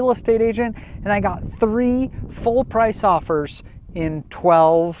 on a real estate agent and I got 3 full price offers in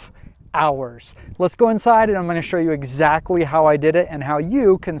 12 hours. Let's go inside and I'm going to show you exactly how I did it and how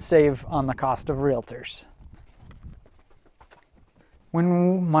you can save on the cost of realtors.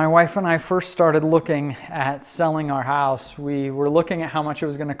 When my wife and I first started looking at selling our house, we were looking at how much it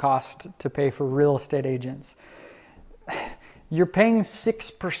was going to cost to pay for real estate agents. You're paying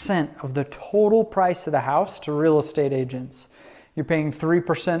 6% of the total price of the house to real estate agents. You're paying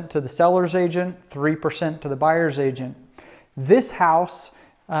 3% to the seller's agent, 3% to the buyer's agent. This house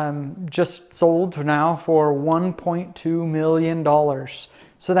just sold now for $1.2 million.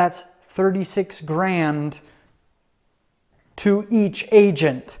 So that's 36 grand to each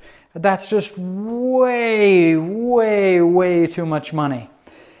agent. That's just way, way, way too much money.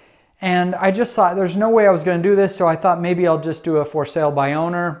 And I just thought there's no way I was going to do this, so I thought maybe I'll just do a for sale by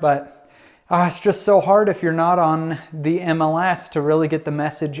owner, but it's just so hard if you're not on the MLS to really get the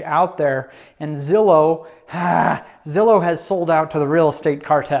message out there. And Zillow has sold out to the real estate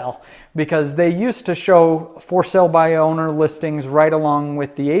cartel because they used to show for sale by owner listings right along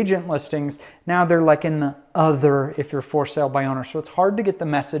with the agent listings. Now they're like in the other if you're for sale by owner. So it's hard to get the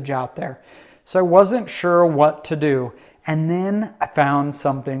message out there. So I wasn't sure what to do. And then I found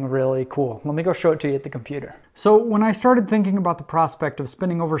something really cool. Let me go show it to you at the computer. So when I started thinking about the prospect of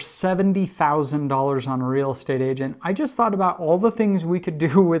spending over $70,000 on a real estate agent, I just thought about all the things we could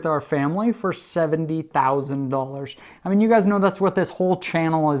do with our family for $70,000. I mean, you guys know that's what this whole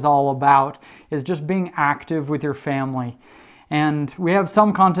channel is all about, is just being active with your family. And we have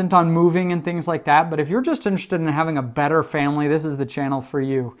some content on moving and things like that, but if you're just interested in having a better family, this is the channel for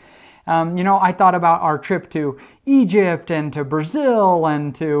you. You know, I thought about our trip to Egypt and to Brazil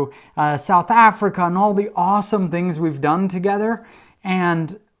and to South Africa and all the awesome things we've done together.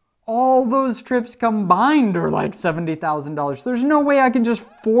 And all those trips combined are like $70,000. There's no way I can just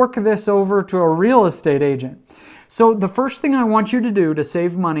fork this over to a real estate agent. So the first thing I want you to do to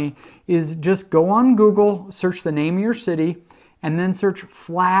save money is just go on Google, search the name of your city, and then search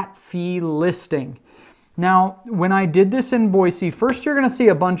flat fee listing. Now, when I did this in Boise, first you're going to see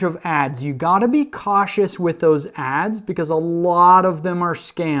a bunch of ads. You got to be cautious with those ads because a lot of them are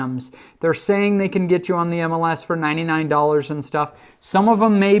scams. They're saying they can get you on the MLS for $99 and stuff. Some of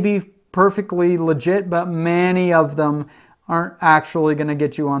them may be perfectly legit, but many of them aren't actually going to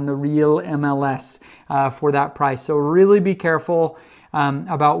get you on the real MLS for that price. So really be careful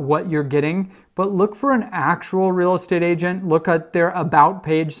about what you're getting. But look for an actual real estate agent. Look at their about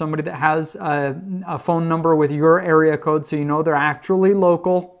page, somebody that has a phone number with your area code so you know they're actually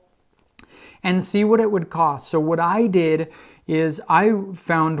local, and see what it would cost. So what I did is I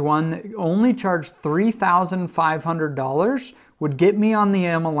found one that only charged $3,500, would get me on the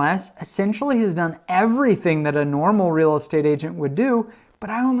MLS, essentially has done everything that a normal real estate agent would do, but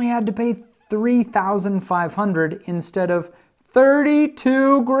I only had to pay $3,500 instead of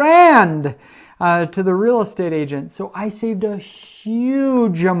 32 grand. To the real estate agent. So I saved a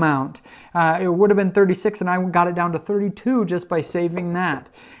huge amount. It would have been 36 and I got it down to 32 just by saving that.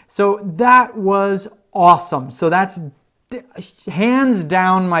 So that was awesome. So that's hands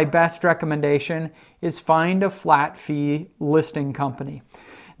down my best recommendation is find a flat fee listing company.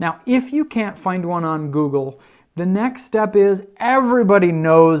 Now, if you can't find one on Google, the next step is everybody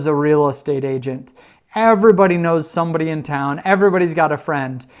knows a real estate agent. Everybody knows somebody in town. Everybody's got a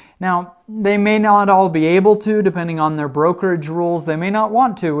friend. Now, they may not all be able to, depending on their brokerage rules. They may not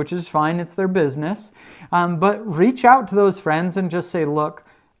want to, which is fine. It's their business. But reach out to those friends and just say, look,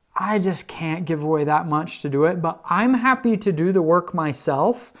 I just can't give away that much to do it, but I'm happy to do the work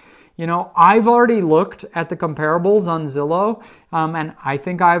myself. You know, I've already looked at the comparables on Zillow, and I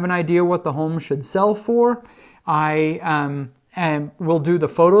think I have an idea what the home should sell for. I will do the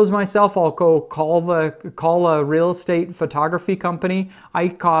photos myself. I'll go call a real estate photography company.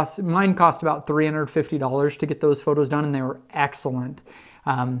 Mine cost about $350 to get those photos done, and they were excellent.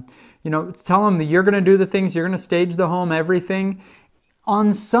 You know, tell them that you're going to do the things, you're going to stage the home, everything.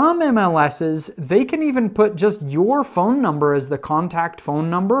 On some MLSs, they can even put just your phone number as the contact phone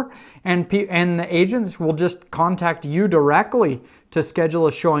number, and the agents will just contact you directly to schedule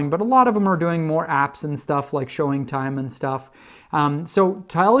a showing. But a lot of them are doing more apps and stuff like Showing Time and stuff. So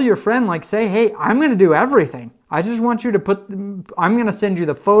tell your friend, like, say, hey, I'm going to do everything. I just want you to I'm going to send you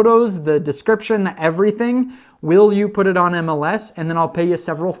the photos, the description, the everything. Will you put it on MLS? And then I'll pay you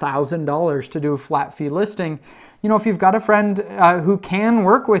several $1,000s to do a flat fee listing. You know, if you've got a friend who can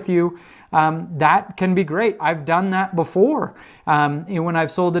work with you, that can be great. I've done that before. When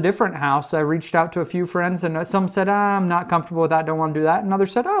I've sold a different house, I reached out to a few friends, and some said, I'm not comfortable with that, don't want to do that. And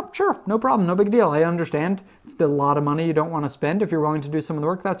others said, oh, sure, no problem, no big deal. I understand. It's a lot of money you don't want to spend. If you're willing to do some of the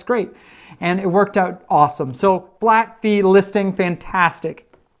work, that's great. And it worked out awesome. So flat fee listing, fantastic.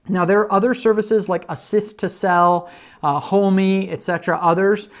 Now, there are other services like Assist to Sell, Homey, etc.,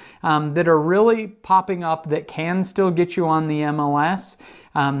 others that are really popping up that can still get you on the MLS,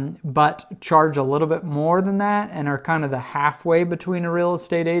 but charge a little bit more than that and are kind of the halfway between a real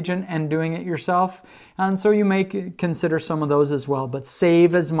estate agent and doing it yourself. And so you may consider some of those as well, but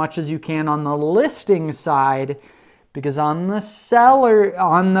save as much as you can on the listing side, because on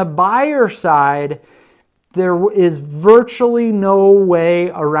the buyer side, there is virtually no way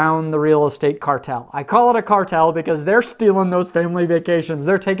around the real estate cartel. I call it a cartel because they're stealing those family vacations.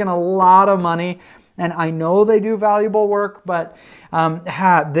 They're taking a lot of money, and I know they do valuable work, but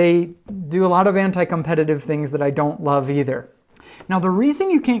they do a lot of anti-competitive things that I don't love either. Now, the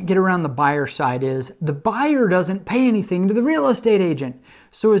reason you can't get around the buyer side is the buyer doesn't pay anything to the real estate agent.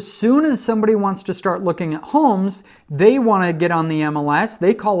 So as soon as somebody wants to start looking at homes, they want to get on the MLS,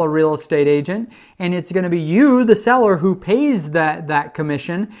 they call a real estate agent, and it's going to be you, the seller, who pays that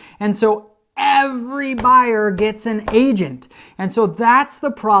commission. And so every buyer gets an agent. And so that's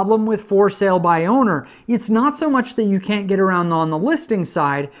the problem with for sale by owner. It's not so much that you can't get around on the listing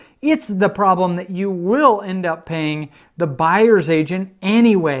side, it's the problem that you will end up paying the buyer's agent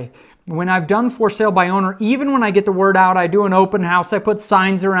anyway. When I've done for sale by owner, even when I get the word out, I do an open house, I put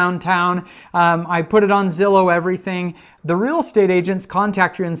signs around town, I put it on Zillow, everything. The real estate agents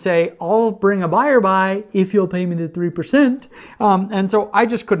contact you and say, I'll bring a buyer by if you'll pay me the 3%. And so I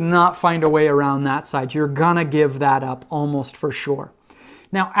just could not find a way around that side. You're gonna give that up almost for sure.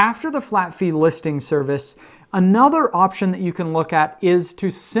 Now, after the flat fee listing service, another option that you can look at is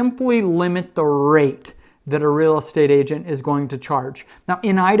to simply limit the rate that a real estate agent is going to charge. Now,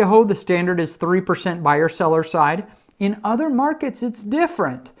 in Idaho, the standard is 3% buyer-seller side. In other markets, it's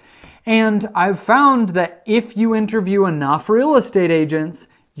different. And I've found that if you interview enough real estate agents,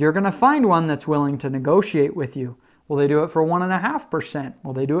 you're going to find one that's willing to negotiate with you. Will they do it for 1.5%?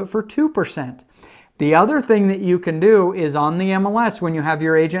 Will they do it for 2%? The other thing that you can do is on the MLS, when you have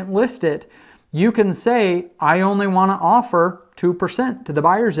your agent list it, you can say, I only want to offer 2% to the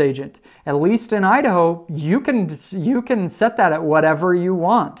buyer's agent. At least in Idaho, you can set that at whatever you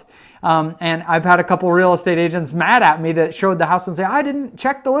want. And I've had a couple real estate agents mad at me that showed the house and say, I didn't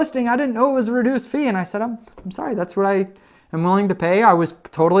check the listing. I didn't know it was a reduced fee. And I said, I'm sorry, that's what I am willing to pay. I was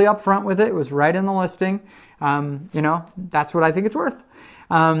totally upfront with it. It was right in the listing. You know, that's what I think it's worth.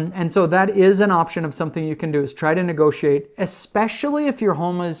 And so that is an option of something you can do, is try to negotiate, especially if your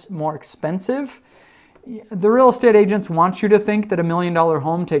home is more expensive. The real estate agents want you to think that $1 million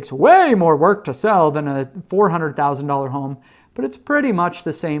home takes way more work to sell than a $400,000 home, but it's pretty much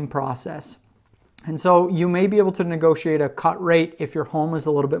the same process. And so you may be able to negotiate a cut rate if your home is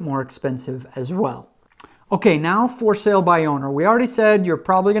a little bit more expensive as well. Okay, now for sale by owner. We already said you're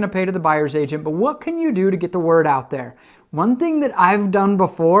probably going to pay to the buyer's agent, but what can you do to get the word out there? One thing that I've done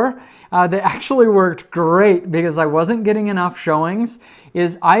before that actually worked great because I wasn't getting enough showings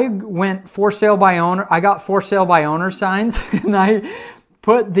is I went for sale by owner. I got for sale by owner signs and I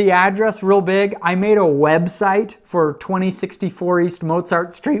put the address real big. I made a website for 2064 East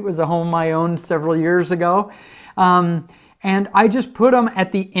Mozart Street. It was a home I owned several years ago. And I just put them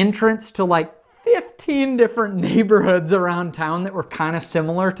at the entrance to like 15 different neighborhoods around town that were kind of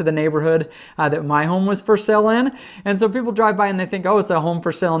similar to the neighborhood that my home was for sale in. And so people drive by and they think, oh, it's a home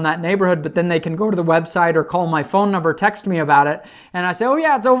for sale in that neighborhood, but then they can go to the website or call my phone number, text me about it. And I say, oh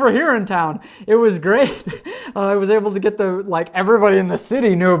yeah, it's over here in town. It was great. I was able to get everybody in the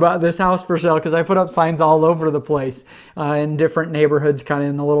city knew about this house for sale because I put up signs all over the place in different neighborhoods, kind of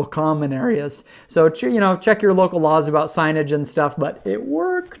in the little common areas. So, check your local laws about signage and stuff, but it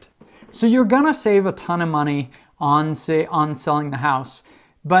worked. So you're gonna save a ton of money on selling the house.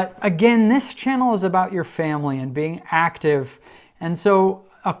 But again, this channel is about your family and being active. And so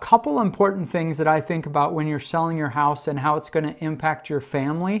a couple important things that I think about when you're selling your house and how it's gonna impact your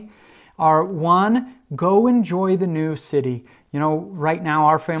family are, one, go enjoy the new city. Right now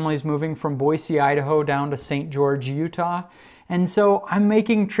our family is moving from Boise, Idaho down to St. George, Utah. And so I'm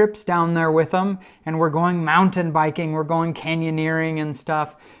making trips down there with them, and we're going mountain biking, we're going canyoneering and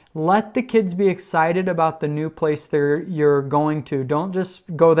stuff. Let the kids be excited about the new place you're going to. Don't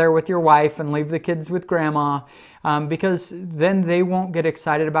just go there with your wife and leave the kids with grandma, because then they won't get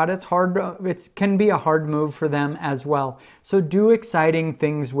excited about it. It's hard. It can be a hard move for them as well. So do exciting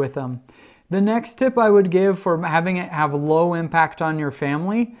things with them. The next tip I would give for having it have low impact on your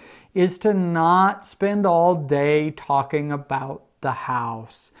family is to not spend all day talking about the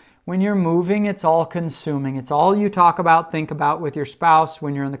house. When you're moving, it's all consuming. It's all you talk about, think about with your spouse,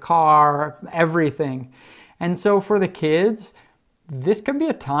 when you're in the car, everything. And so for the kids, this can be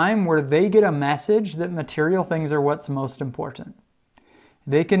a time where they get a message that material things are what's most important.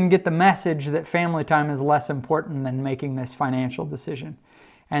 They can get the message that family time is less important than making this financial decision.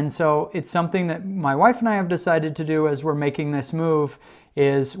 And so it's something that my wife and I have decided to do as we're making this move,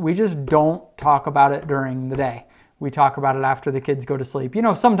 is we just don't talk about it during the day. We talk about it after the kids go to sleep.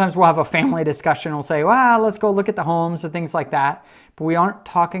 Sometimes we'll have a family discussion. We'll say, well, let's go look at the homes or things like that. But we aren't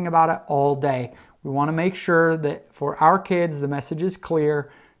talking about it all day. We want to make sure that for our kids, the message is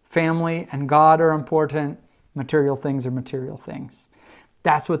clear. Family and God are important. Material things are material things.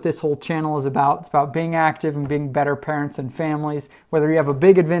 That's what this whole channel is about. It's about being active and being better parents and families. Whether you have a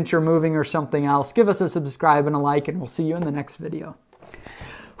big adventure moving or something else, give us a subscribe and a like, and we'll see you in the next video.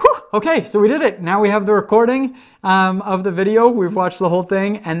 Okay, so we did it. Now we have the recording of the video. We've watched the whole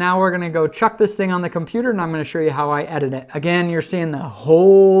thing, and now we're gonna go chuck this thing on the computer, and I'm gonna show you how I edit it. Again, you're seeing the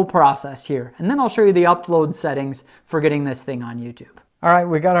whole process here. And then I'll show you the upload settings for getting this thing on YouTube. All right,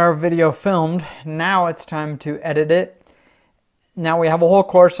 we got our video filmed. Now it's time to edit it. Now we have a whole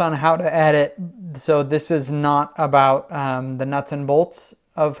course on how to edit. So this is not about the nuts and bolts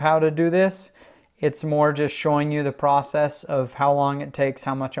of how to do this. It's more just showing you the process of how long it takes,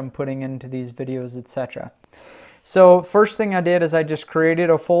 how much I'm putting into these videos, etc. So first thing I did is I just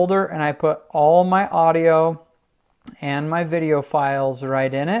created a folder and I put all my audio and my video files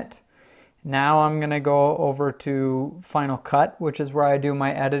right in it. Now I'm going to go over to Final Cut, which is where I do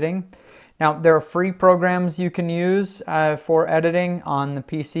my editing. Now there are free programs you can use for editing on the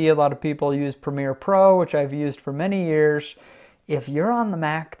PC. A lot of people use Premiere Pro, which I've used for many years. If you're on the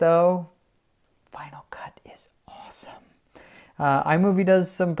Mac though, Final Cut is awesome. iMovie does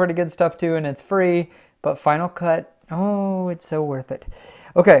some pretty good stuff too, and it's free, but Final Cut, oh, it's so worth it.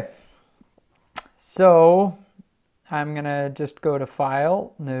 Okay, so I'm gonna just go to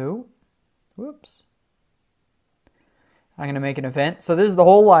File, New, whoops. I'm gonna make an event. So this is the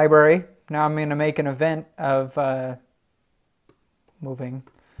whole library. Now I'm gonna make an event of moving.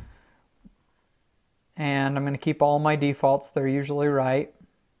 And I'm gonna keep all my defaults, they're usually right.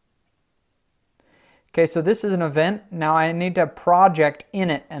 Okay, so this is an event. Now I need a project in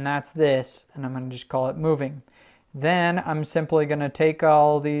it, and that's this, and I'm going to just call it moving. Then I'm simply going to take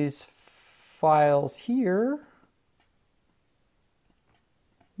all these files here,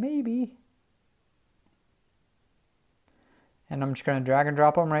 maybe, and I'm just going to drag and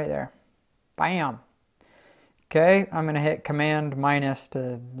drop them right there. Bam! Okay, I'm going to hit Command minus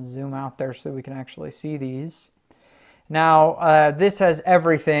to zoom out there so we can actually see these. Now, this has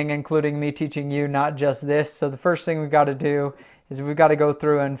everything, including me teaching you, not just this. So the first thing we've got to do is we've got to go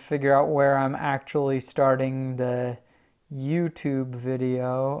through and figure out where I'm actually starting the YouTube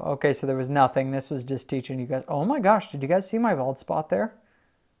video. Okay, so there was nothing. This was just teaching you guys. Oh my gosh, did you guys see my bald spot there?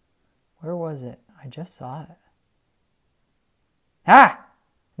 Where was it? I just saw it. Ah,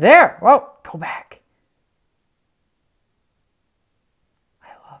 there. Whoa, go back.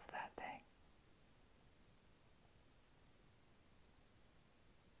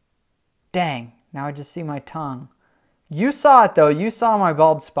 Dang, now I just see my tongue. You saw it though, you saw my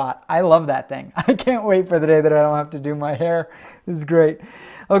bald spot. I love that thing. I can't wait for the day that I don't have to do my hair. This is great.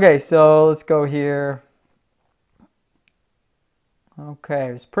 Okay, so let's go here. Okay,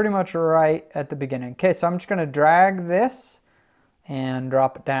 it was pretty much right at the beginning. Okay, so I'm just going to drag this and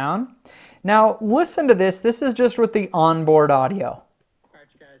drop it down. Now, listen to this. This is just with the onboard audio. All right,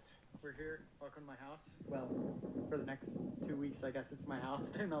 you guys, we're here. Welcome to my house. Well, for the next 2 weeks, I guess it's my house.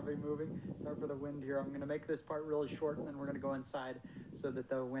 Then I'll be moving. Sorry for the wind here. I'm going to make this part really short, and then we're going to go inside so that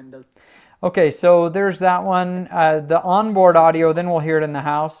the wind does. Okay, so there's that one. The onboard audio, then we'll hear it in the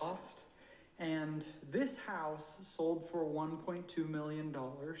house. And this house sold for $1.2 million.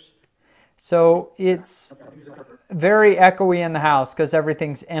 So it's very echoey in the house because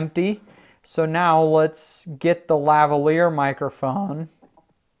everything's empty. So now let's get the lavalier microphone.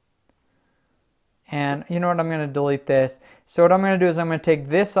 And you know what, I'm going to delete this. So what I'm going to do is I'm going to take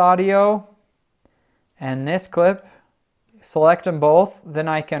this audio and this clip, select them both, then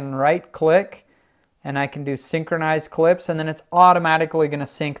I can right click and I can do synchronize clips, and then it's automatically going to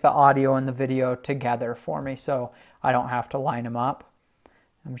sync the audio and the video together for me so I don't have to line them up.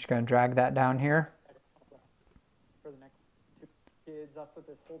 I'm just going to drag that down here. For the next 2 kids, that's what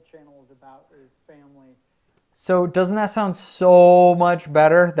this whole channel is about, is family. So doesn't that sound so much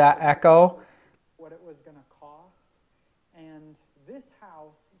better, that echo? What it was going to cost. And this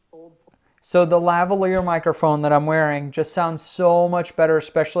house sold for... So the lavalier microphone that I'm wearing just sounds so much better,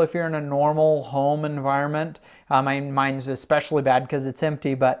 especially if you're in a normal home environment. Mine's especially bad because it's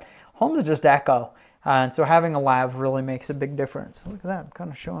empty, but homes just echo. And so having a lav really makes a big difference. Look at that, I'm kind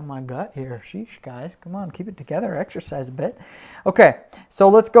of showing my gut here. Sheesh, guys, come on, keep it together, exercise a bit. Okay, so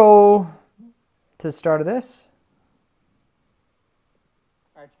let's go to the start of this.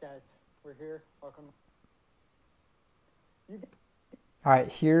 All right, guys, we're here. Welcome. All right,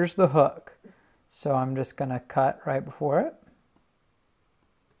 here's the hook. So I'm just gonna cut right before it.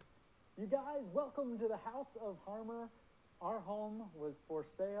 You guys, welcome to the House of Harmer. Our home was for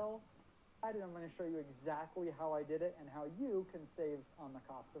sale. I'm going to show you exactly how I did it and how you can save on the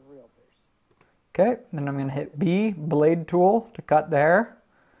cost of realtors. Okay, then I'm gonna hit B, blade tool, to cut there.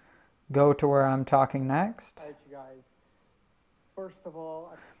 Go to where I'm talking next. All right, you guys. First of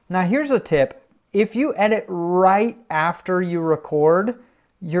all... Now here's a tip. If you edit right after you record,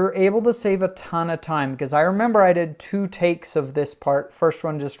 you're able to save a ton of time, because I remember I did 2 takes of this part. First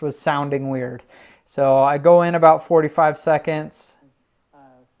one just was sounding weird. So I go in about 45 seconds.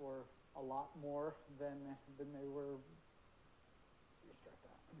 For a lot more than they were.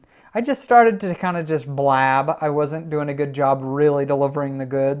 I just started to kind of just blab. I wasn't doing a good job really delivering the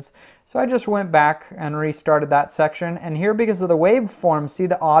goods. So I just went back and restarted that section. And here, because of the waveform, see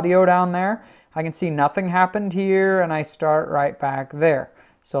the audio down there? I can see nothing happened here, and I start right back there.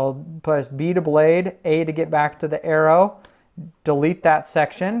 So press B to blade, A to get back to the arrow, delete that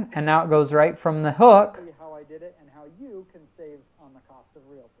section, and now it goes right from the hook. How I did it and how you can save on the cost of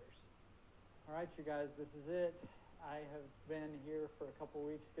realtors. All right, you guys, this is it. I have been here for a couple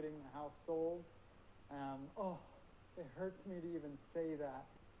weeks getting the house sold. Oh, it hurts me to even say that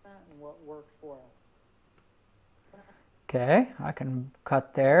and what worked for us. Okay, I can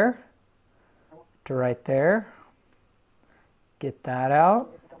cut there to right there. Get that out.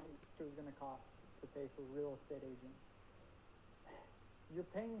 It was going to cost to pay for real estate agents. You're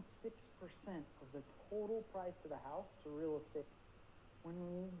paying 6% of the total price of the house to real estate. When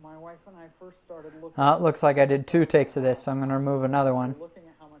my wife and I first started looking... It looks like I did 2 takes of this, so I'm going to remove another one. Looking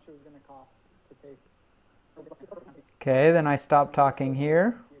at how much it was going to cost to pay for... Okay, then I stop talking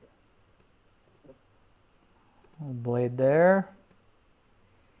here. Blade there.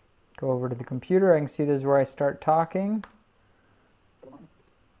 Go over to the computer. I can see this is where I start talking.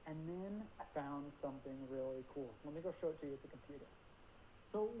 And then I found something really cool. Let me go show it to you at the computer.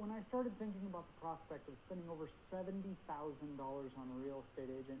 So when I started thinking about the prospect of spending over $70,000 on a real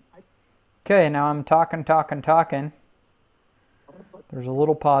estate agent, Okay, now I'm talking. There's a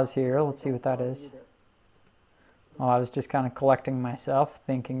little pause here. Let's see what that is. Oh, I was just kind of collecting myself,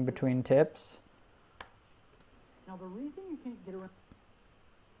 thinking between tips. Now the reason you can't get around...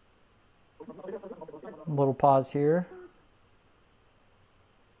 A little pause here.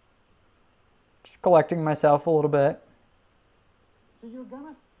 Just collecting myself a little bit. So you're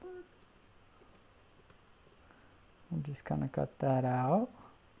gonna... I'll just kind of cut that out.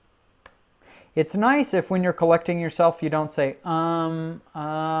 It's nice if when you're collecting yourself, you don't say,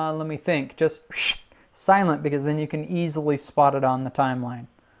 let me think. Just silent, because then you can easily spot it on the timeline.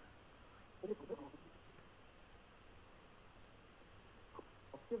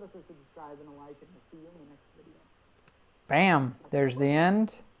 Give us a subscribe and a like, and we'll see you in the next video. Bam! There's the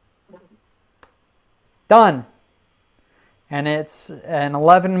end. Done. And it's an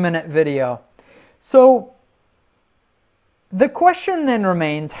 11-minute video. So the question then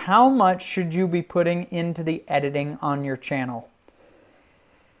remains, how much should you be putting into the editing on your channel?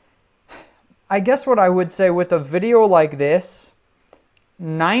 I guess what I would say with a video like this,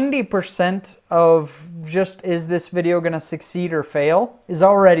 90% of just is this video going to succeed or fail is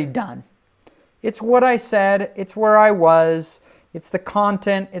already done. It's what I said, it's where I was, it's the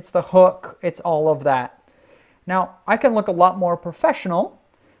content, it's the hook, it's all of that. Now, I can look a lot more professional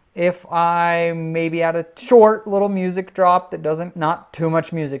if I maybe add a short little music drop that doesn't, not too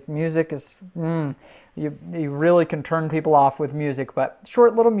much music. Music is, you really can turn people off with music, but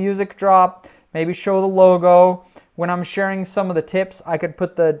short little music drop, maybe show the logo. When I'm sharing some of the tips, I could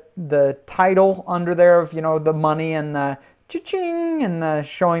put the title under there of, you know, the money and the cha-ching and the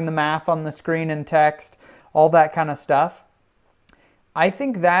showing the math on the screen and text, all that kind of stuff. I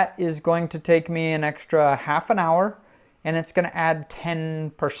think that is going to take me an extra half an hour, and it's going to add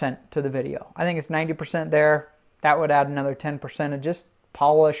 10% to the video. I think it's 90% there. That would add another 10% of just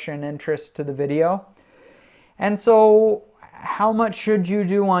polish and interest to the video. And so how much should you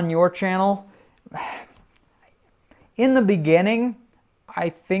do on your channel? In the beginning, I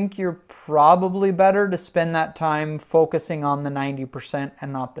think you're probably better to spend that time focusing on the 90%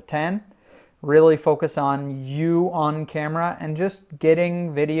 and not the 10. Really focus on you on camera and just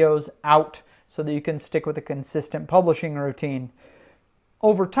getting videos out so that you can stick with a consistent publishing routine.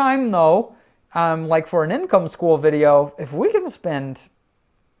 Over time though, like for an income school video, if we can spend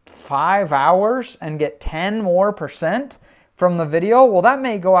 5 hours and get 10% more from the video, well, that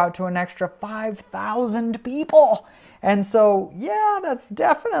may go out to an extra 5,000 people. And so, yeah, that's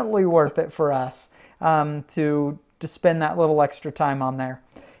definitely worth it for us to spend that little extra time on there.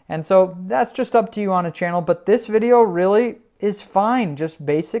 And so that's just up to you on a channel, but this video really is fine, just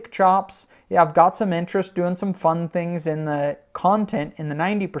basic chops. Yeah, I've got some interest doing some fun things in the content in the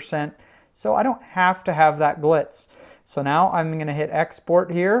 90%, so I don't have to have that glitz. So now I'm gonna hit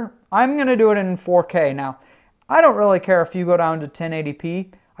export here. I'm gonna do it in 4K. Now, I don't really care if you go down to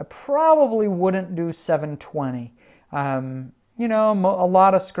 1080p. I probably wouldn't do 720. You know, a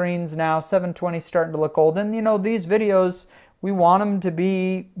lot of screens now, 720 is starting to look old. And you know, these videos, we want them to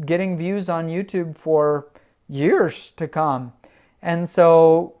be getting views on YouTube for years to come. And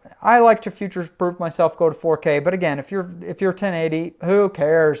so I like to future-proof myself, go to 4K. But again, if you're 1080, who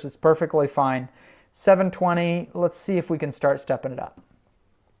cares? It's perfectly fine. 720, let's see if we can start stepping it up.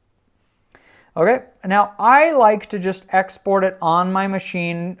 Okay, now I like to just export it on my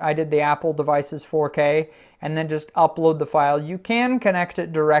machine. I did the Apple devices 4K and then just upload the file. You can connect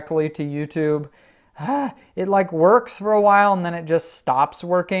it directly to YouTube. It like works for a while and then it just stops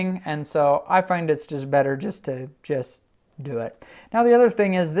working, and so I find it's just better just to do it. Now the other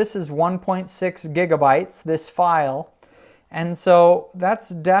thing is this is 1.6 gigabytes, this file, and so that's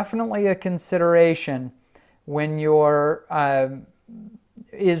definitely a consideration when you're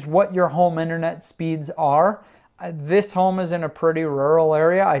is what your home internet speeds are. This home is in a pretty rural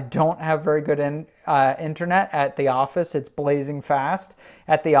area. I don't have very good internet at the office. It's blazing fast.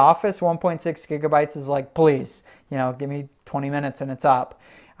 At the office, 1.6 gigabytes is like, please, you know, give me 20 minutes and it's up.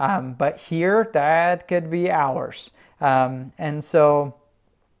 But here, that could be hours. And so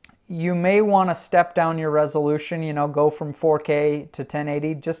you may want to step down your resolution, you know, go from 4K to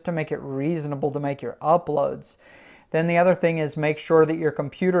 1080 just to make it reasonable to make your uploads. Then the other thing is make sure that your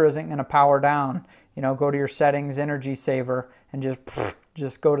computer isn't going to power down. You know, go to your settings, energy saver, and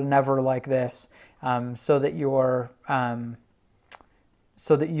just go to never like this, so that you're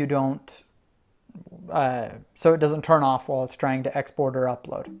so it doesn't turn off while it's trying to export or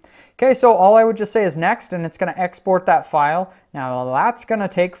upload. Okay, so all I would just say is next, and it's going to export that file. Now that's going to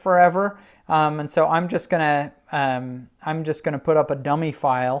take forever, and so I'm just going to put up a dummy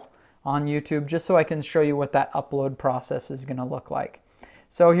file on YouTube just so I can show you what that upload process is going to look like.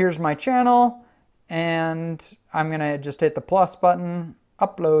 So here's my channel, and I'm going to just hit the plus button,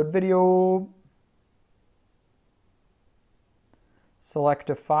 upload video,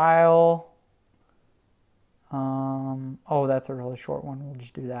 select a file. Oh, that's a really short one. We'll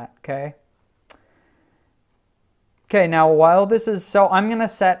just do that, okay? Okay, now while this is, so I'm going to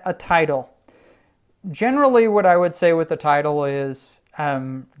set a title. Generally, what I would say with the title is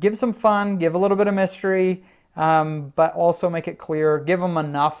give some fun, give a little bit of mystery, but also make it clear, give them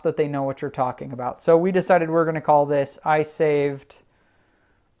enough that they know what you're talking about. So we decided we're going to call this, I saved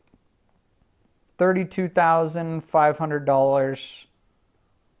 $32,500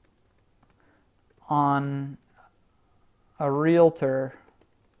 on a realtor,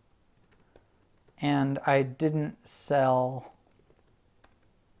 and I didn't sell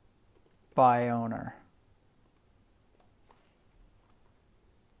by owner.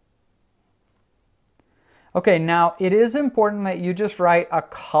 Okay, now it is important that you just write a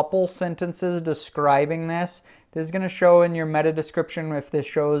couple sentences describing this. This is going to show in your meta description if this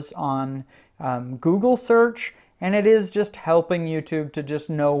shows on Google search, and it is just helping YouTube to just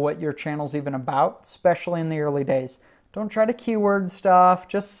know what your channel's even about, especially in the early days. Don't try to keyword stuff,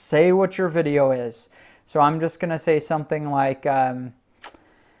 just say what your video is. So I'm just going to say something like, I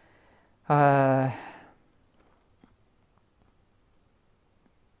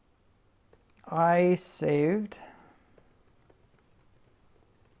saved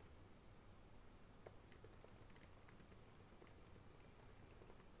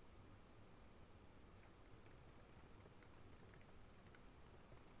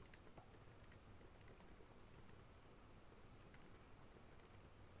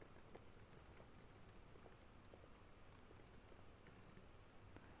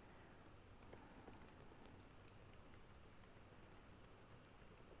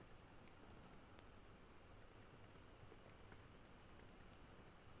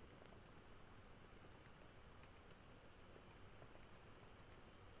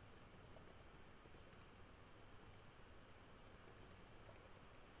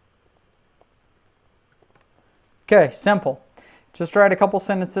Okay, simple. Just write a couple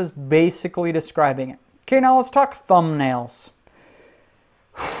sentences basically describing it. Okay, now let's talk thumbnails.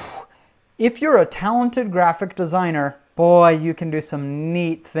 If you're a talented graphic designer, boy, you can do some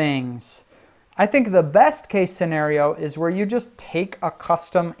neat things. I think the best case scenario is where you just take a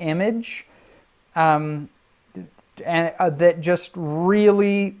custom image and that just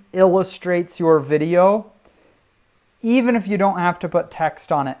really illustrates your video, even if you don't have to put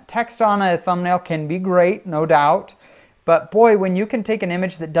text on it. Text on a thumbnail can be great, no doubt. But boy, when you can take an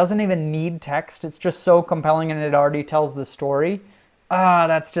image that doesn't even need text, it's just so compelling and it already tells the story,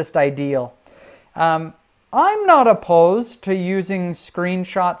 that's just ideal. I'm not opposed to using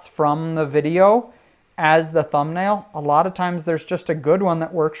screenshots from the video as the thumbnail. A lot of times there's just a good one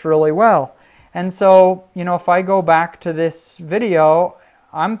that works really well. And so, you know, if I go back to this video,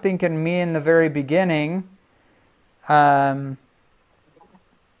 I'm thinking me in the very beginning,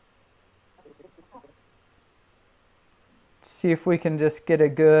 see if we can just get a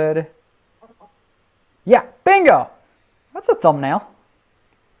good, yeah, bingo! That's a thumbnail.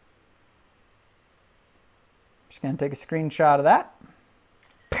 Just gonna take a screenshot of that.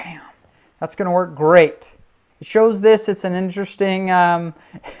 Bam! That's gonna work great. It shows this, it's an interesting,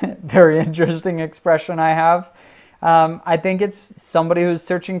 very interesting expression I have. I think it's somebody who's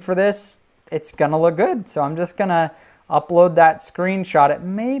searching for this, it's gonna look good. So I'm just gonna upload that screenshot. It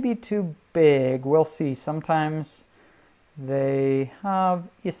may be too big, we'll see. Sometimes they have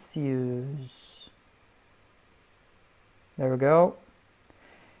issues. There we go.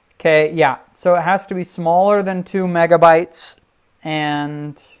 Okay, yeah, so it has to be smaller than 2 megabytes,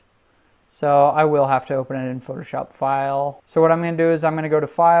 and so I will have to open it in Photoshop File. So what I'm going to do is I'm going to go to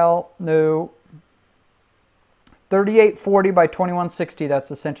File, New, 3840 by 2160, that's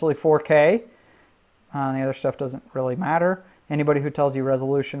essentially 4K. The other stuff doesn't really matter. Anybody who tells you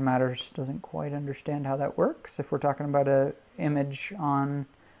resolution matters doesn't quite understand how that works. If we're talking about an image on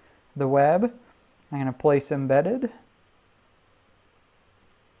the web, I'm going to place embedded.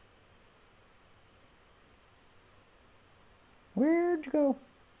 Where'd you go?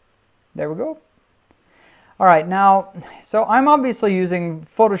 There we go. All right, now, so I'm obviously using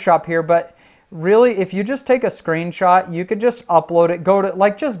Photoshop here, but really, if you just take a screenshot, you could just upload it, go to,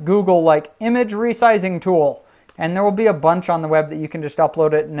 like, just Google, like, image resizing tool, and there will be a bunch on the web that you can just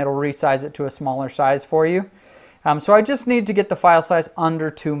upload it and it'll resize it to a smaller size for you. So I just need to get the file size under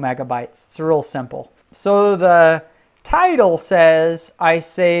 2 megabytes. It's real simple. So the title says I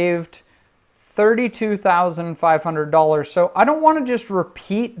saved $32,500. So I don't want to just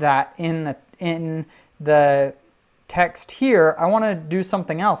repeat that in the text here. I want to do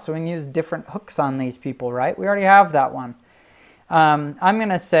something else. So we can use different hooks on these people, right? We already have that one. I'm going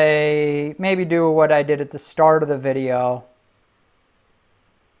to say, maybe do what I did at the start of the video.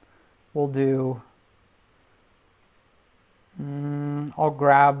 We'll do, I'll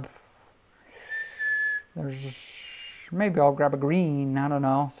grab, maybe I'll grab a green, I don't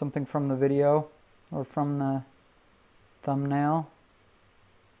know, something from the video or from the thumbnail.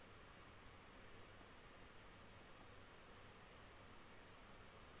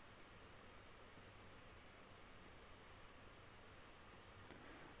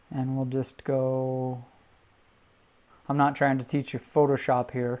 And we'll just go, I'm not trying to teach you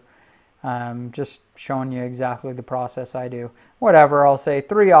Photoshop here, just showing you exactly the process I do. Whatever, I'll say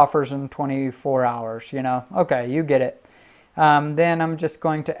 3 offers in 24 hours, you know, okay, you get it. Then I'm just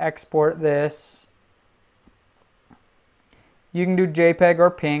going to export this. You can do JPEG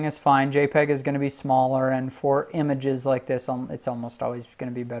or PNG is fine. JPEG is going to be smaller, and for images like this, it's almost always going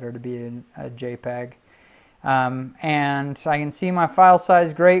to be better to be in a JPEG. And I can see my file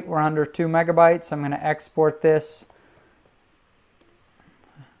size great. We're under 2 megabytes. I'm going to export this.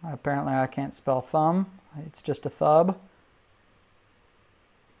 Apparently I can't spell thumb. It's just a thub.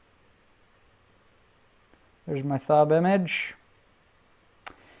 There's my thub image.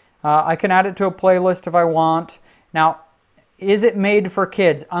 I can add it to a playlist if I want. Now, is it made for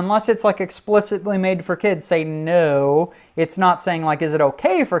kids? Unless it's like explicitly made for kids, say no. It's not saying like, is it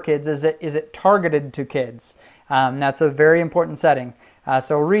okay for kids? Is it targeted to kids? That's a very important setting.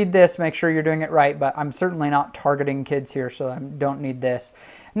 So read this, make sure you're doing it right, but I'm certainly not targeting kids here, so I don't need this.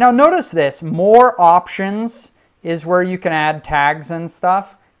 Now notice this, more options is where you can add tags and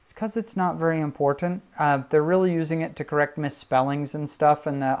stuff. It's because it's not very important. They're really using it to correct misspellings and stuff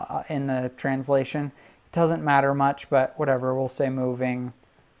in the translation. It doesn't matter much, but whatever, we'll say moving,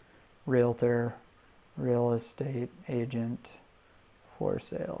 realtor, real estate agent, for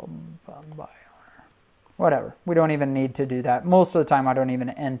sale, by owner. Whatever, we don't even need to do that. Most of the time I don't even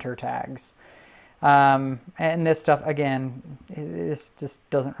enter tags. And this stuff, again, this just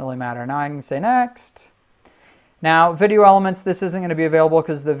doesn't really matter. Now I can say next. Now video elements, this isn't going to be available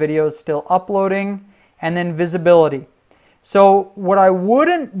because the video is still uploading. And then visibility. So what I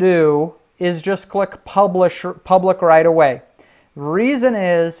wouldn't do is just click public right away. The reason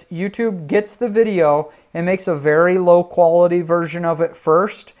is YouTube gets the video and makes a very low quality version of it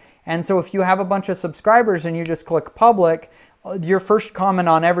first. And so if you have a bunch of subscribers and you just click public, your first comment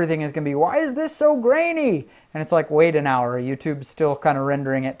on everything is going to be, why is this so grainy? And it's like, wait an hour. YouTube's still kind of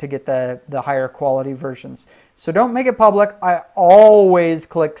rendering it to get the higher quality versions. So don't make it public. I always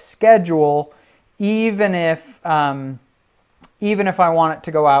click schedule, even if I want it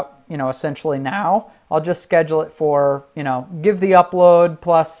to go out, essentially now. I'll just schedule it for, give the upload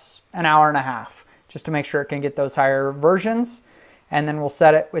plus an hour and a half, just to make sure it can get those higher versions. And then we'll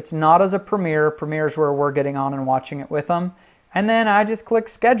set it. It's not as a Premiere. Premiere is where we're getting on and watching it with them. And then I just click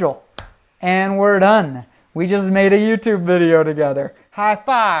schedule and we're done. We just made a YouTube video together. High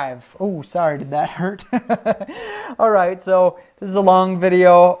five. Oh, sorry, did that hurt? All right, so this is a long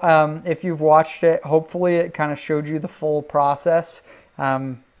video. If you've watched it, hopefully it kind of showed you the full process.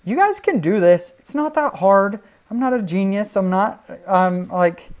 You guys can do this. It's not that hard. I'm not a genius. I'm not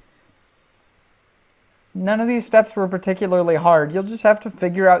none of these steps were particularly hard. You'll just have to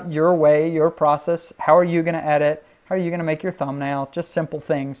figure out your way, your process. How are you going to edit? How are you going to make your thumbnail? Just simple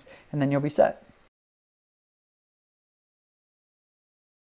things, and then you'll be set.